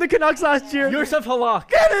on the Canucks last year. Yosef Halak.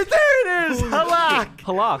 Get it! There it is. Halak.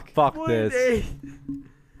 Halak. Fuck Point this. eight.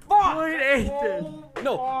 Point eight.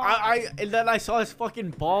 No, I and then I saw his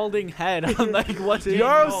fucking balding head. I'm like, what's it?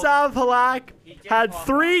 Yosef Halak He just had popped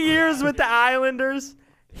 3 off. years with the Islanders.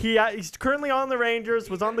 He's currently on the Rangers.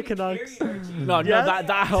 Was on the Canucks. No, Yes, that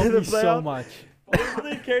to helped the me so playoff. much.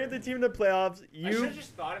 Supposedly carried the team to the playoffs. I should have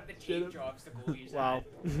just thought of the tape jobs the goalies Wow.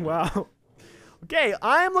 had. Wow. Okay,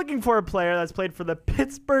 I'm looking for a player that's played for the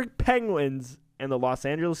Pittsburgh Penguins and the Los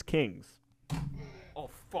Angeles Kings. Oh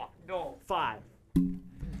fuck no. 5.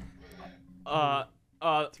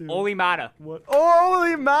 Two. Oli Mata. What?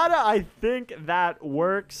 Holy Mata! I think that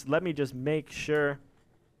works. Let me just make sure.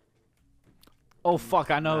 Oh fuck,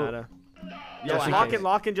 I know. Mata. Just Yes, in lock case. in,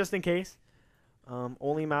 lock in just in case.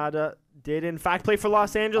 Oli Mata did in fact play for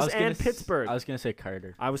Los Angeles and Pittsburgh. I was gonna say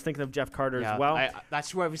Carter. I was thinking of Jeff Carter Yeah, as well.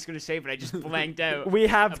 that's who I was gonna say, but I just blanked out. We I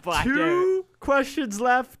have blacked 2 questions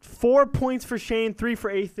left. 4 points for Shane, 3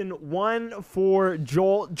 for Ethan, 1 for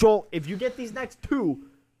Joel. Joel, if you get these next 2,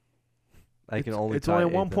 I can only. it's tie only a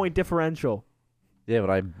Ethan. 1 point differential. Yeah, but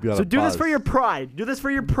I got So do this for your pride. Do this for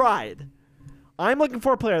your pride. I'm looking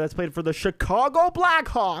for a player that's played for the Chicago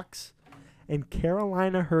Blackhawks and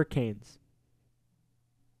Carolina Hurricanes.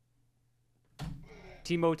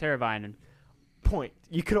 Timo Teravainen. Point.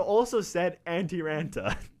 You could have also said Antti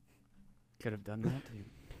Ranta. Could have done that too.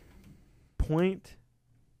 Point.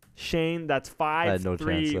 Shane, that's 5, I had no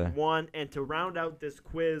 3, chance there. 1. And to round out this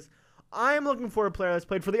quiz, I am looking for a player that's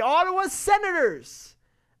played for the Ottawa Senators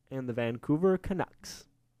and the Vancouver Canucks.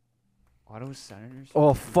 Ottawa Senators.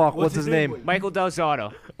 Oh fuck! What's his name? Michael Del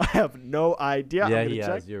Zotto. I have no idea. Yeah, I'm he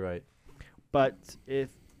gonna has. check. You're right. But if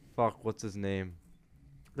Fuck! What's his name?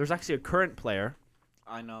 there's actually a current player.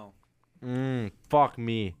 I know. Fuck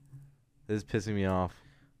me. This is pissing me off.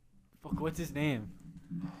 Fuck, what's his name?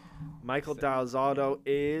 Michael Dalzotto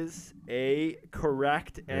is a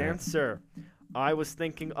correct Yeah. answer. I was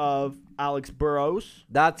thinking of Alex Burrows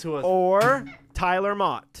That's who. or Tyler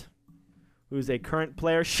Mott, who's a current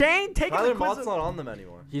player. Shane, taking Tyler the quiz Mott's not on them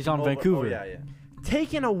anymore. He's on Oh, Vancouver. Oh, yeah.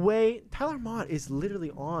 taken away. Tyler Mott is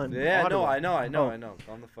literally on. Yeah, no, Ottawa. I know. Oh.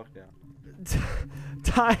 Calm the fuck down.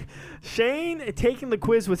 Shane taking the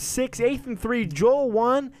quiz with 6, 8, and 3. Joel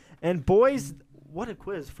 1, and boys, what a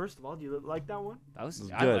quiz! First of all, do you like that one? That was. It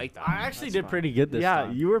was I good. like that. I actually That's did fun. pretty good this yeah,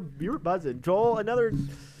 time. you were buzzing. Joel, another.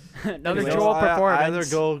 Another Anyways, Joel I performance. either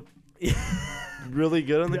go really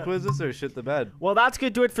good on the Yeah. quizzes or shit the bed. Well, that's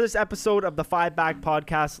going to do it for this episode of the 5 Back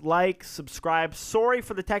Podcast. Like, subscribe. Sorry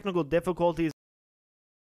for the technical difficulties.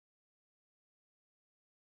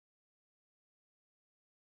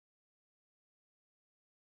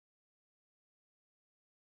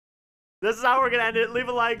 This is how we're going to end it. Leave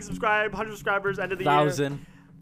a like, subscribe, 100 subscribers, end of the year. 1,000.